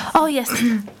show on this. Oh, yes.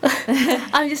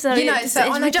 I'm just sorry.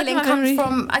 So honor killing comes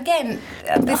from, again,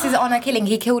 this is honor killing.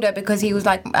 He killed her because he was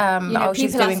like,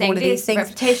 she's doing all of these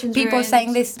things. People are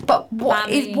saying this, but why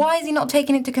is he not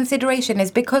taking into consideration?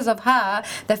 It's because of her,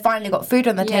 they finally got food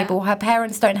on the table. Her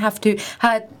parents don't have to,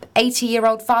 her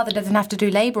 80-year-old father doesn't have to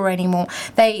do labour anymore.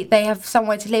 They have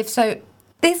somewhere to live. So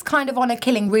this kind of honor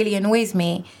killing really annoys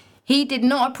me. He did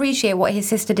not appreciate what his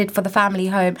sister did for the family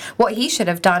home, what he should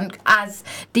have done as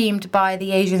deemed by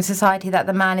the Asian society that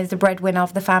the man is the breadwinner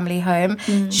of the family home.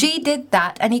 She did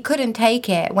that, and he couldn't take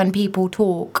it when people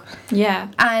talk. Yeah.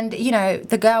 And,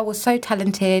 the girl was so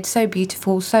talented, so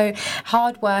beautiful, so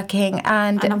hardworking,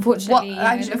 and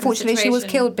unfortunately she was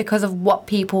killed because of what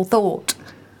people thought.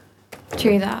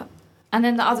 True that. And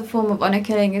then the other form of honor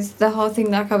killing is the whole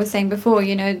thing like I was saying before,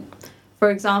 for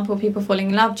example, people falling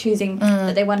in love, choosing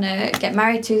that they want to get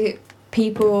married to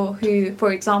people who,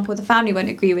 for example, the family won't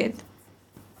agree with.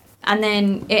 And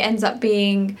then it ends up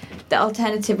being, the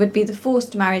alternative would be the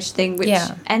forced marriage thing, which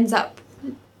ends up,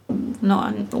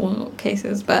 not in all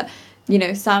cases, but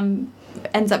some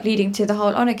ends up leading to the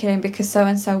whole honor killing because so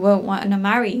and so won't want to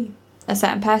marry a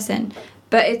certain person,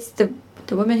 but it's the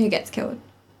woman who gets killed,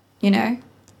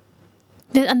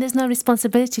 And there's no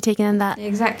responsibility taken in that.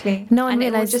 Exactly. No one and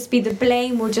realized. It will just be the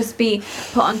blame will just be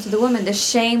put onto the woman. The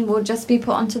shame will just be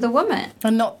put onto the woman,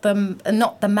 and not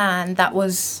the man that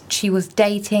she was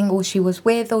dating or she was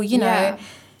with, or Yeah.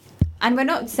 And we're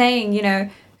not saying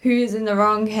who's in the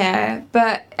wrong here,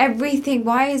 but everything.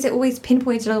 Why is it always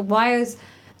pinpointed on? Why is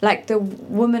the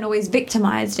woman always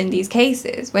victimized in these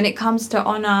cases when it comes to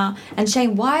honor and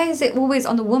shame? Why is it always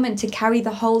on the woman to carry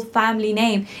the whole family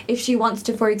name if she wants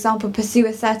to, for example, pursue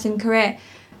a certain career?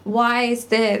 Why is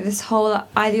there this whole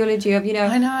ideology of,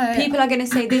 I know. people are going to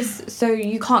say this, so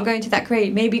you can't go into that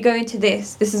career. Maybe go into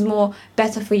this. This is more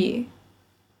better for you.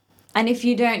 And if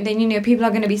you don't, then, people are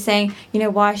going to be saying,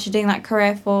 why is she doing that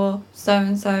career for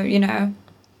so-and-so,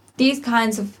 These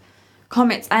kinds of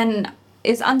comments. And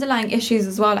it's underlying issues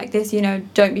as well, like this,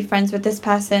 don't be friends with this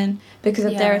person because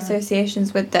of their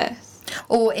associations with this.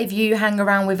 Or if you hang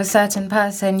around with a certain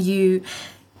person,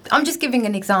 I'm just giving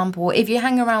an example. If you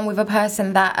hang around with a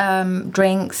person that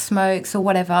drinks, smokes or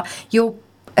whatever, you're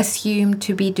assumed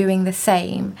to be doing the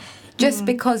same just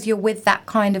because you're with that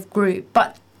kind of group.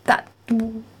 But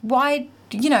why...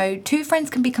 two friends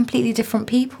can be completely different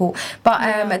people,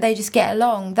 but they just get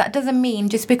along. That doesn't mean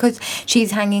just because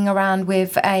she's hanging around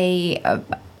with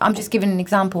I'm just giving an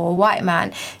example, a white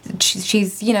man,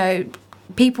 she's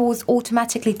people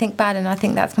automatically think bad, and I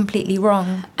think that's completely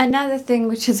wrong. Another thing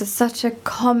which is such a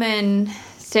common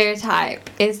stereotype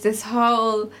is this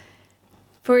whole,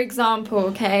 for example,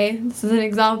 okay, this is an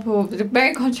example,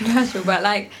 very controversial, but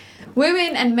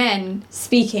women and men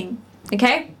speaking,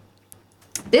 okay?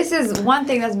 This is one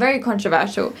thing that's very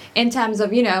controversial in terms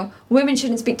of, women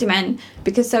shouldn't speak to men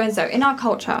because so-and-so in our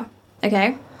culture,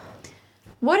 okay?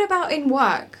 What about in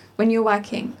work, when you're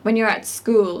working, when you're at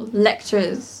school,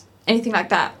 lectures, anything like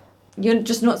that? You're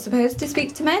just not supposed to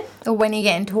speak to men? Or when you're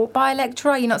getting taught by a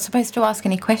lecturer, you're not supposed to ask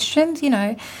any questions,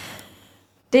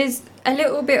 There's a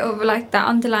little bit of that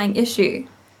underlying issue.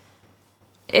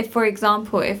 If, for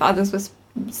example, if others was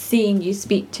seeing you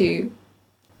speak to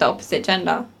the opposite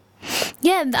gender.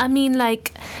 Yeah, I mean,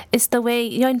 it's the way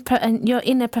you're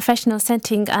in a professional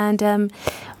setting, and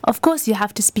of course you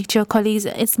have to speak to your colleagues.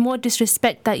 It's more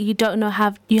disrespect that you don't know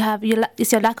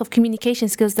it's your lack of communication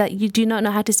skills that you do not know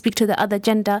how to speak to the other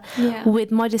gender with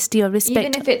modesty or respect.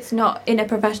 Even if it's not in a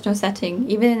professional setting,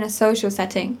 even in a social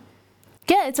setting.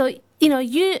 Yeah, so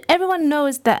everyone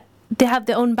knows that they have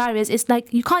their own barriers. It's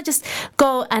you can't just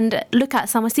go and look at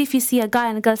someone. See if you see a guy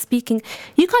and a girl speaking,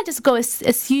 you can't just go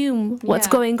assume what's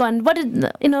going on. What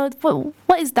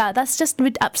is that? That's just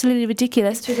absolutely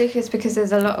ridiculous. It's ridiculous because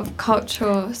there's a lot of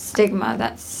cultural stigma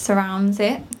that surrounds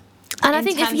it. And I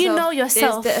think if you know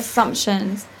yourself, there's the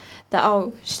assumptions that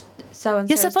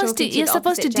so-and-so you're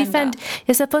supposed to defend.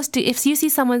 You're supposed to, if you see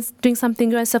someone's doing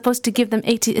something, you're supposed to give them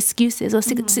 80 excuses or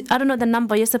I don't know the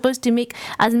number. You're supposed to make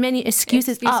as many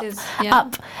excuses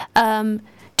up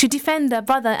to defend their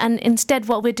brother, and instead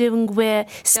what we're doing, we're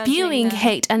spewing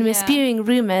hate and we're spewing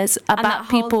rumors about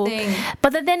people.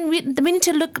 But then we need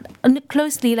to look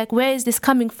closely, where is this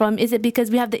coming from? Is it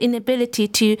because we have the inability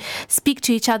to speak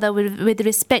to each other with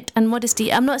respect and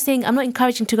modesty? I'm not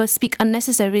encouraging to go speak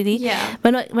unnecessarily. Yeah.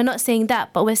 We're not saying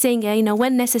that, but we're saying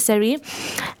when necessary,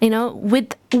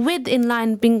 with in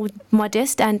line being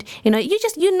modest, and you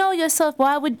know yourself.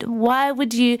 Why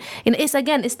would you?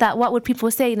 It's that what would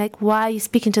people say? Why are you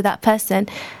speaking to that person?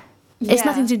 It's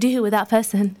nothing to do with that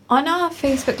person. On our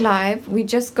Facebook Live, we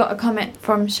just got a comment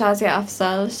from Shazia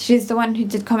Afzal. She's the one who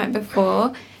did comment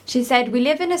before. She said, "We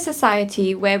live in a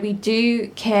society where we do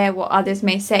care what others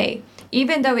may say.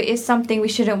 Even though it is something we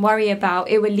shouldn't worry about,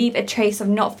 it will leave a trace of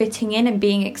not fitting in and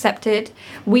being accepted.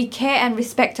 We care and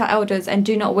respect our elders and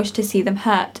do not wish to see them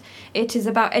hurt. It is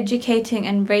about educating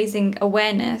and raising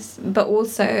awareness, but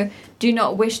also do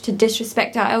not wish to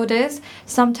disrespect our elders.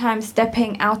 Sometimes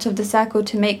stepping out of the circle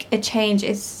to make a change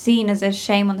is seen as a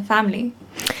shame on the family."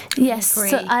 Yes,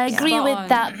 so I agree with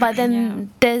that, but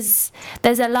then there's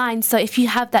a line. So if you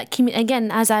have that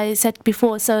again, as I said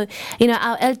before, so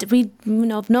our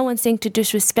no one's saying to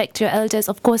disrespect your elders,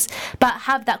 of course, but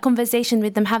have that conversation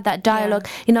with them, have that dialogue.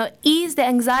 Ease their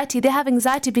anxiety. They have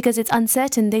anxiety because it's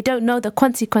uncertain. They don't know the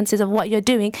consequences of what you're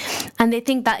doing, and they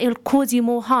think that it'll cause you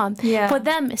more harm. For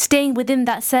them, staying within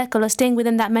that circle or staying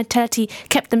within that mentality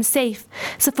kept them safe.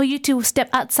 So for you to step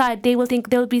outside, they will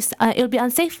think it'll be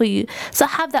unsafe for you. So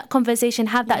have that conversation,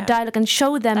 have that dialogue, and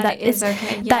show them that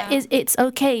it's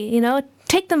okay.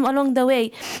 take them along the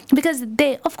way, because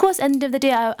they, of course, at the end of the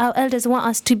day, our elders want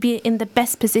us to be in the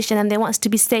best position, and they want us to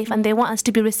be safe, and they want us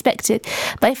to be respected.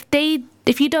 But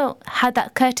if you don't have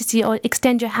that courtesy or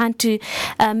extend your hand to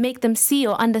make them see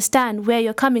or understand where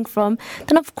you're coming from,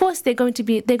 then of course they're going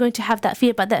to have that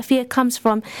fear. But that fear comes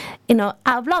from, out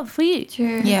of love for you.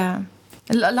 True. Yeah.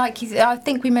 Like I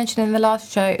think we mentioned in the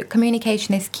last show,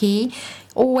 communication is key.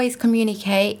 Always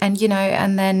communicate, and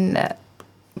and then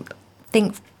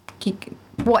think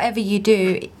whatever you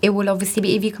do, it will obviously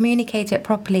be, if you communicate it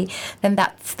properly, then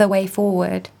that's the way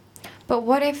forward. But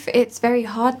what if it's very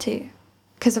hard to?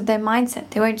 Because of their mindset,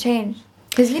 they won't change.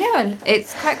 Because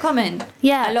it's quite common.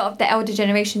 Yeah. A lot of the elder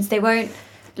generations, they won't,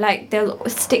 they'll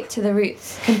stick to the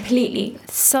roots completely.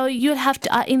 So you'll have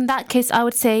to, in that case, I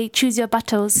would say choose your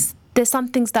battles. There's some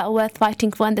things that are worth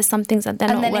fighting for, and there's some things that they're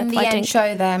not worth fighting. And then in the end,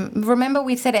 show them. Remember,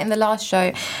 we said it in the last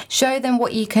show. Show them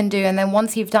what you can do, and then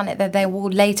once you've done it, that they will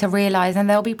later realise, and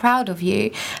they'll be proud of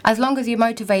you. As long as you're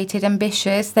motivated,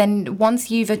 ambitious, then once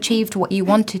you've achieved what you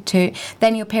wanted to,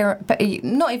 then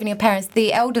not even your parents,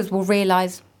 the elders will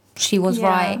realise she was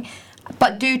right.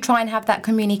 But do try and have that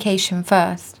communication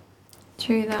first.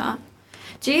 True that.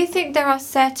 Do you think there are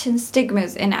certain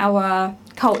stigmas in our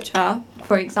culture,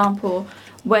 for example,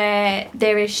 where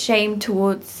there is shame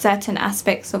towards certain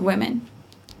aspects of women?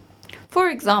 For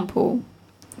example,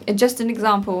 just an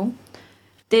example,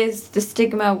 there's the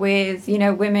stigma with,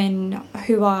 women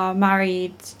who are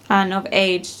married and of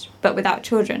age but without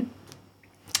children.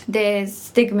 There's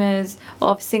stigmas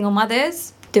of single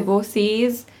mothers,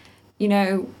 divorcees,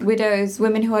 widows,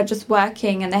 women who are just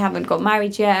working and they haven't got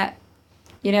married yet,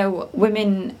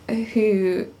 women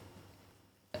who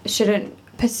shouldn't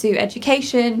pursue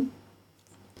education.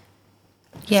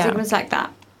 Yeah. Stigmas like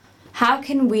that. How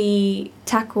can we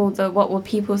tackle the what will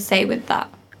people say with that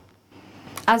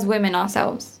as women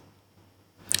ourselves?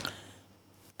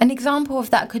 An example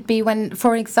of that could be when,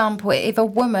 for example, if a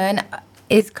woman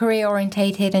is career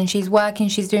orientated and she's working,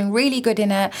 she's doing really good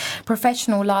in her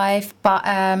professional life, but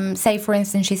say for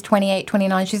instance she's 28,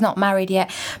 29, she's not married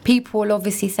yet, people will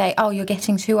obviously say, oh, you're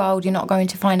getting too old, you're not going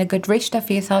to find a good rishta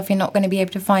for yourself, you're not going to be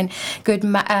able to find good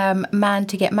man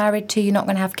to get married to, you're not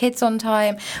going to have kids on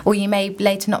time, or you may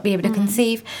later not be able to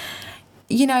conceive.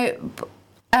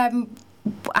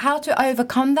 How to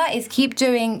overcome that is keep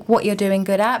doing what you're doing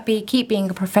good at, keep being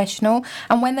a professional,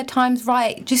 and when the time's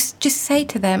right, just say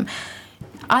to them,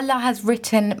 Allah has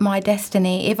written my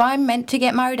destiny. If I'm meant to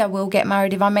get married, I will get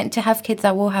married. If I'm meant to have kids,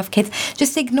 I will have kids.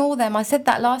 Just ignore them. I said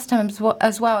that last time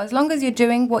as well. As long as you're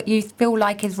doing what you feel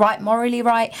like is right, morally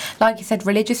right, like you said,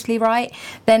 religiously right,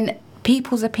 then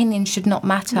people's opinions should not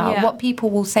matter. Yeah. What people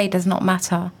will say does not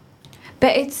matter.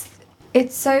 But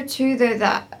it's so true though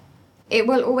that it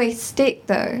will always stick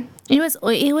though. There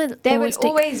will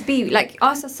always be,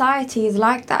 our society is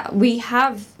like that. We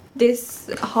have this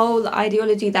whole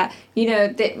ideology that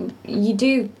that you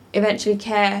do eventually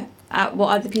care at what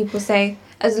other people say.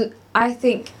 As I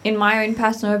think, in my own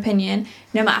personal opinion,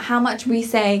 no matter how much we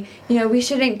say, we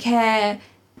shouldn't care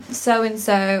so and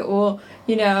so, or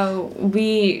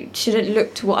we shouldn't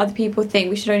look to what other people think,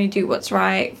 we should only do what's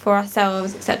right for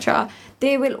ourselves, etc.,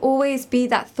 there will always be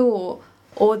that thought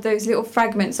or those little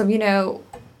fragments of we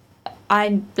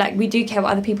do care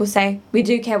what other people say, we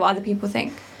do care what other people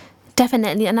think.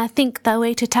 Definitely, and I think the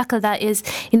way to tackle that is,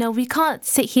 we can't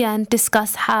sit here and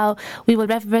discuss how we will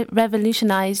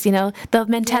revolutionize, the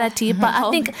mentality. But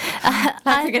I think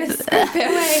we're going to skip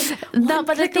it away. No,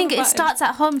 but I think it starts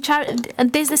at home.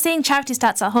 There's the saying, charity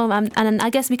starts at home, and I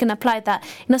guess we can apply that.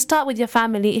 Start with your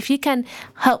family. If you can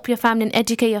help your family and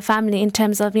educate your family in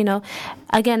terms of,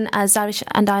 again, as Zarish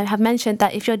and I have mentioned,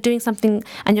 that if you're doing something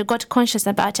and you're God conscious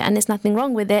about it and there's nothing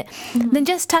wrong with it, then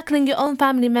just tackling your own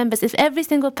family members. If every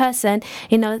single person,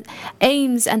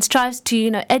 aims and strives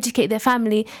to, educate their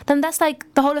family, then that's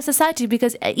like the whole of society,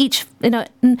 because each,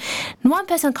 one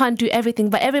person can't do everything,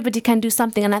 but everybody can do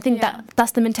something. And I think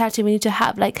that's the mentality we need to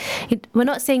have. We're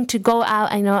not saying to go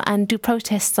out, and do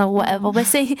protests or whatever. We're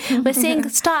saying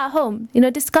start at home.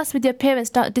 Discuss with your parents,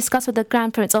 discuss with the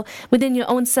grandparents, or within your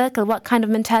own circle, what kind of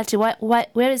mentality,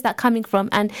 where is that coming from,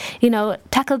 and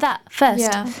tackle that first.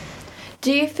 Yeah.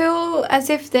 Do you feel as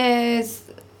if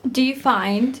do you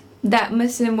find that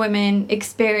Muslim women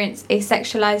experience a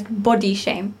sexualized body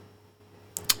shame?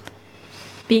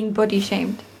 Being body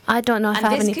shamed? I don't know if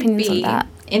I have any opinions on that.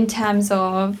 In terms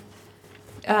of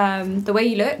the way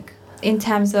you look, in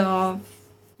terms of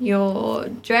your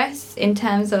dress, in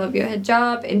terms of your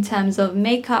hijab, in terms of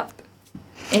makeup,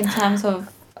 in terms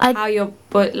of how your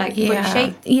body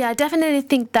shape. Yeah, I definitely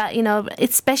think that,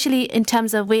 especially in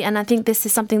terms of weight, and I think this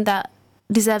is something that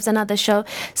deserves another show.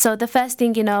 So the first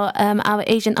thing, our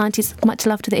Asian aunties, much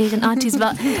love to the Asian aunties,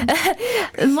 but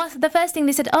the first thing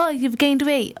they said, oh, you've gained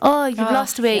weight, oh, you've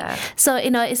lost weight. Yeah. So,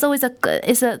 it's always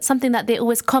something that they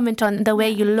always comment on, the way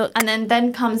you look. And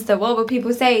then comes what will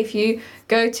people say if you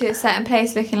go to a certain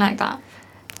place looking like that?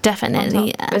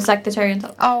 Definitely. It's like the cherry on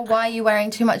top. Oh, why are you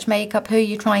wearing too much makeup? Who are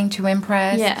you trying to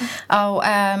impress? Yeah. Oh,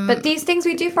 but these things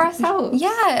we do for ourselves.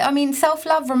 Yeah, I mean,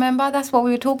 self-love, remember? That's what we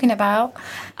were talking about.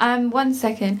 1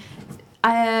 second.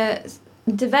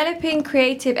 Developing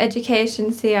Creative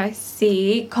Education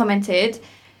CIC commented,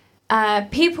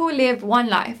 people live one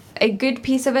life. A good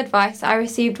piece of advice I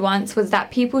received once was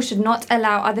that people should not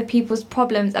allow other people's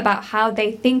problems about how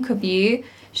they think of you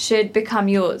should become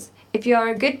yours. If you're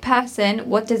a good person,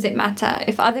 what does it matter?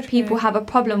 If other people have a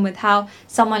problem with how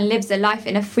someone lives a life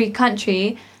in a free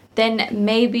country, then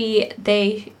maybe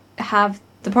they have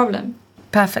the problem.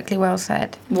 Perfectly well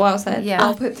said. Well said. Yeah.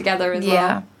 Well put together as well.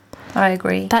 Yeah, I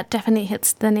agree. That definitely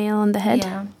hits the nail on the head.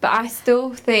 Yeah. But I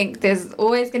still think there's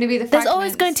always going to be There's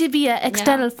always going to be an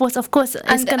external force. Of course,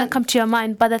 it's going to come to your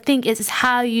mind. But the thing is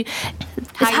how you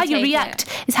react.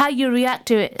 It's how you react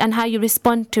to it and how you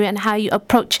respond to it and how you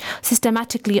approach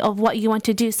systematically of what you want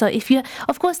to do. So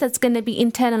of course, that's going to be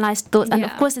internalized thoughts, and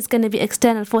of course, it's going to be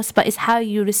external force. But it's how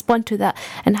you respond to that,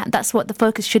 and that's what the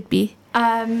focus should be.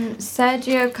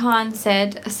 Sergio Khan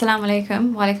said, Assalamu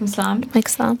alaikum, wa alaikum salam.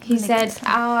 He said,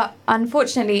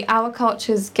 unfortunately, our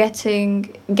cultures get in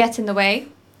the way.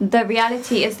 The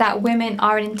reality is that women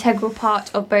are an integral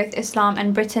part of both Islam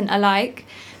and Britain alike.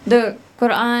 The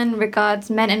Quran regards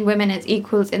men and women as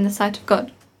equals in the sight of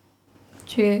God.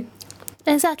 True.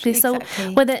 Exactly. So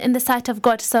whether in the sight of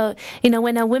God, so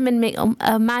when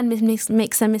a man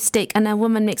makes a mistake and a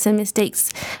woman makes a mistake,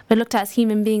 we're looked at as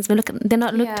human beings. They're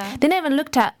not even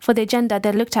looked at for their gender.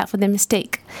 They're looked at for their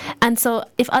mistake. And so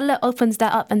if Allah opens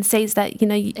that up and says that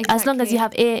as long as you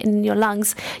have air in your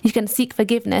lungs, you can seek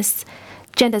forgiveness,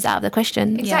 gender's out of the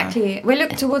question. Exactly. We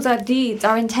look towards our deeds,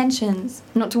 our intentions,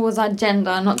 not towards our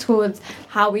gender, not towards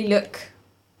how we look.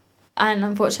 And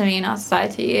unfortunately, in our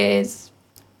society, it's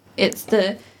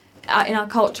in our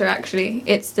culture actually,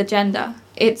 it's the gender,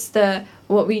 it's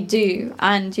what we do,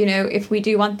 and if we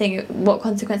do one thing, what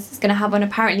consequences it's going to have on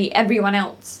apparently everyone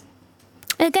else.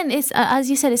 Again, it's as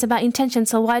you said, it's about intention.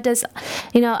 So why does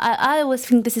I always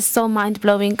think this is so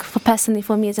mind-blowing personally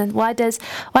for me, is why does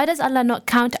Allah not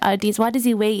count our deeds? Why does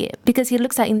he weigh it? Because he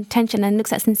looks at intention and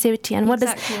looks at sincerity, and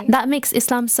that makes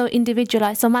Islam so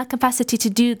individualized. So my capacity to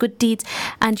do good deeds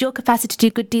and your capacity to do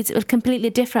good deeds are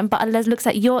completely different, but Allah looks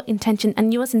at your intention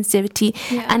and your sincerity,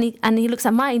 and he looks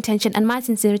at my intention and my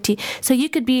sincerity. So you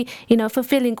could be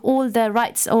fulfilling all the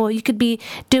rights, or you could be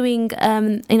doing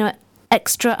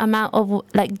extra amount of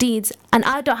deeds, and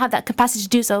I don't have that capacity to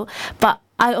do so, but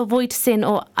I avoid sin,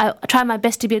 or I try my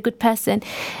best to be a good person.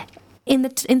 In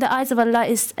the eyes of Allah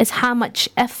is how much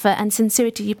effort and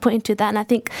sincerity you put into that, and I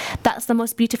think that's the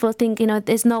most beautiful thing.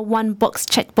 There's no one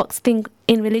checkbox thing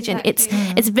in religion.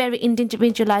 Exactly. It's very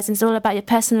individualized, and it's all about your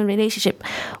personal relationship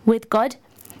with God.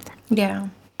 Yeah.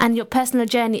 And your personal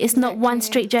journey is not one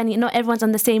straight journey. Not everyone's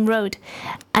on the same road,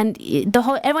 and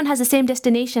everyone has the same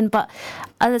destination. But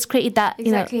Allah's created that.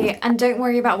 Exactly. And don't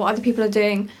worry about what other people are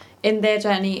doing in their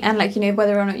journey, and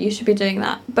whether or not you should be doing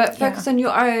that. But focus on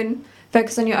your own.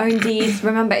 Focus on your own deeds.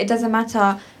 Remember, it doesn't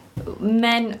matter,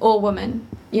 men or women.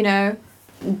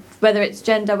 Whether it's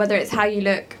gender, whether it's how you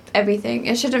look, everything.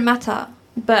 It shouldn't matter.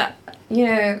 But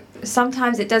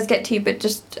sometimes it does get to you. But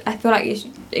just I feel like you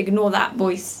should ignore that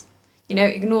voice.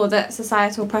 Ignore that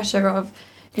societal pressure of,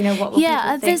 what will people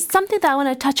think. There's something that I want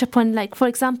to touch upon. Like, for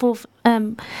example,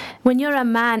 when you're a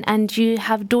man and you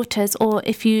have daughters, or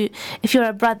if you're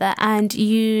a brother and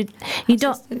you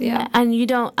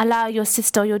don't allow your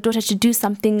sister or your daughter to do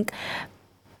something,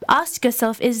 ask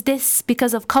yourself, is this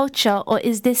because of culture, or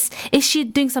is she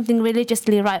doing something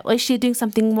religiously right, or is she doing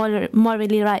something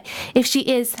morally right? If she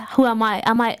is, who am I?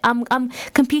 I'm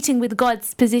competing with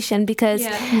God's position, because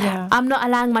I'm not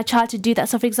allowing my child to do that.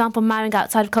 So for example, marrying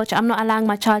outside of culture, I'm not allowing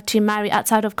my child to marry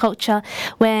outside of culture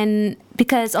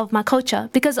because of my culture,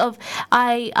 because of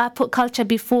I put culture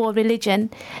before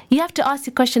religion. You have to ask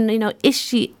the question,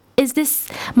 is this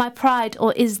my pride,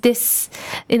 or is this,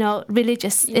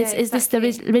 religious? Is this the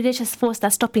religious force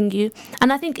that's stopping you?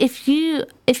 And I think if you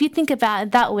think about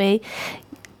it that way,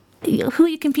 who are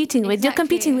you competing with? You're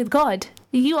competing with God.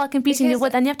 You are competing with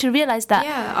God, and you have to realize that.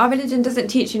 Yeah, our religion doesn't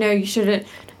teach, you shouldn't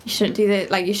do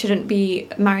that. You shouldn't be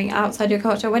marrying outside your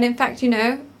culture. When in fact,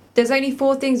 there's only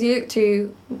 4 things you look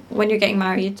to when you're getting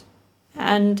married,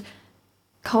 and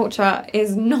culture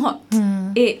is not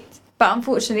it. But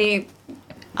unfortunately,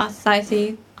 our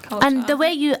society, culture. And the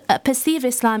way you perceive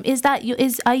Islam is that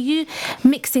are you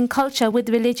mixing culture with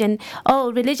religion?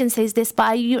 Oh, religion says this, but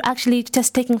are you actually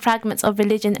just taking fragments of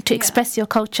religion to express your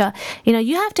culture?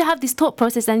 You have to have this thought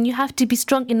process, and you have to be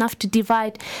strong enough to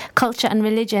divide culture and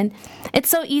religion. It's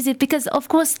so easy because, of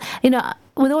course,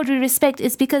 with all due respect,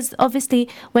 it's because obviously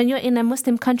when you're in a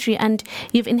Muslim country and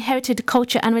you've inherited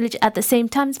culture and religion at the same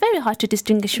time, it's very hard to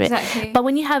distinguish it. But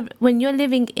when you're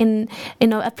living in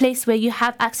a place where you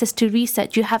have access to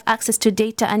research, you have access to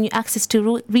data, and you access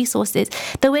to resources,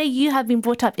 the way you have been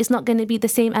brought up is not going to be the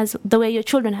same as the way your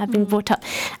children have been brought up,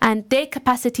 and their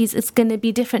capacities is going to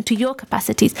be different to your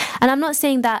capacities. And I'm not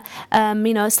saying that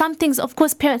some things, of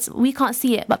course, parents, we can't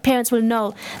see it, but parents will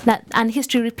know that, and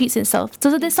history repeats itself.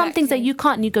 So there's some things that you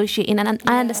can't negotiate in, and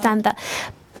I understand that.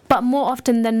 But more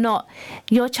often than not,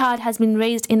 your child has been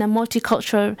raised in a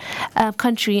multicultural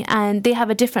country, and they have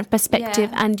a different perspective,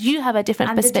 and you have a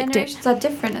different perspective. And the generations are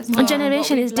different as well. And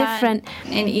generation is different.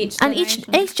 In each generation.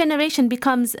 And each generation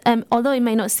becomes, although it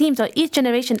may not seem so, each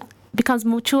generation becomes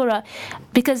maturer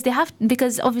because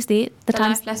obviously the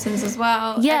times, life lessons as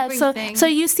well. Yeah, everything. so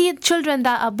you see children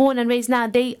that are born and raised now,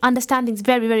 they understand things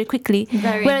very, very quickly.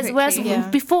 Whereas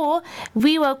before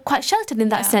we were quite sheltered in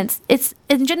that sense.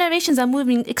 Generations are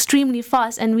moving extremely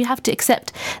fast, and we have to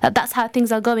accept that that's how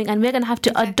things are going, and we're going to have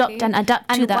to adopt and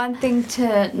adapt to that. And one thing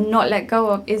to not let go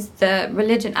of is the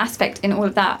religion aspect in all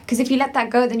of that, because if you let that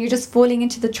go, then you're just falling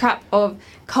into the trap of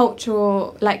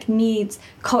cultural needs,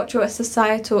 cultural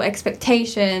societal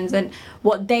expectations, and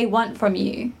what they want from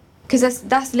you, because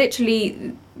that's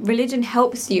literally, religion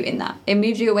helps you in that. It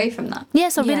moves you away from that.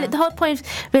 The whole point of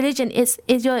religion is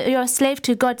you're a slave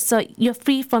to God, so you're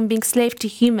free from being slave to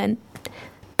human.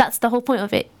 That's the whole point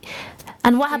of it.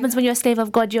 And what happens when you're a slave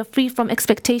of God? You're free from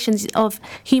expectations of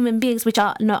human beings which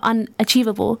are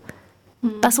unachievable.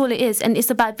 That's all it is. And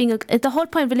it's about being the whole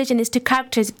point of religion is to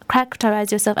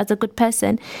characterize yourself as a good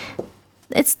person.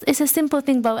 It's a simple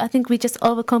thing, but I think we just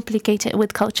overcomplicate it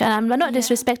with culture. And I'm not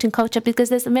disrespecting culture, because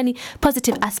there's many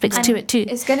positive aspects to it too.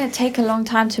 It's going to take a long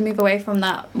time to move away from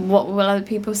that what will other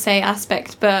people say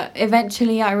aspect, but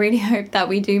eventually I really hope that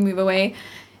we do move away.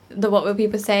 The what will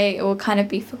people say, it will kind of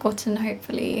be forgotten,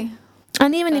 hopefully.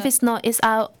 And even if it's not, it's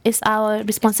our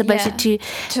responsibility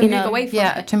to move away from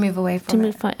it. To move away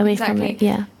from it.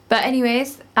 Yeah. But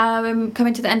anyways, we're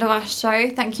coming to the end of our show.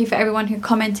 Thank you for everyone who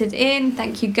commented in.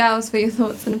 Thank you, girls, for your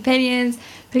thoughts and opinions.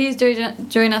 Please do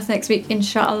join us next week,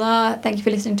 inshallah. Thank you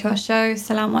for listening to our show.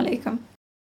 Assalamu alaikum.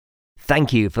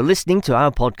 Thank you for listening to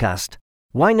our podcast.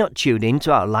 Why not tune in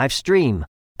to our live stream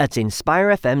at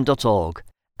inspirefm.org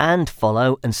and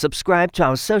follow and subscribe to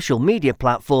our social media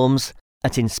platforms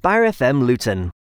at Inspire FM Luton.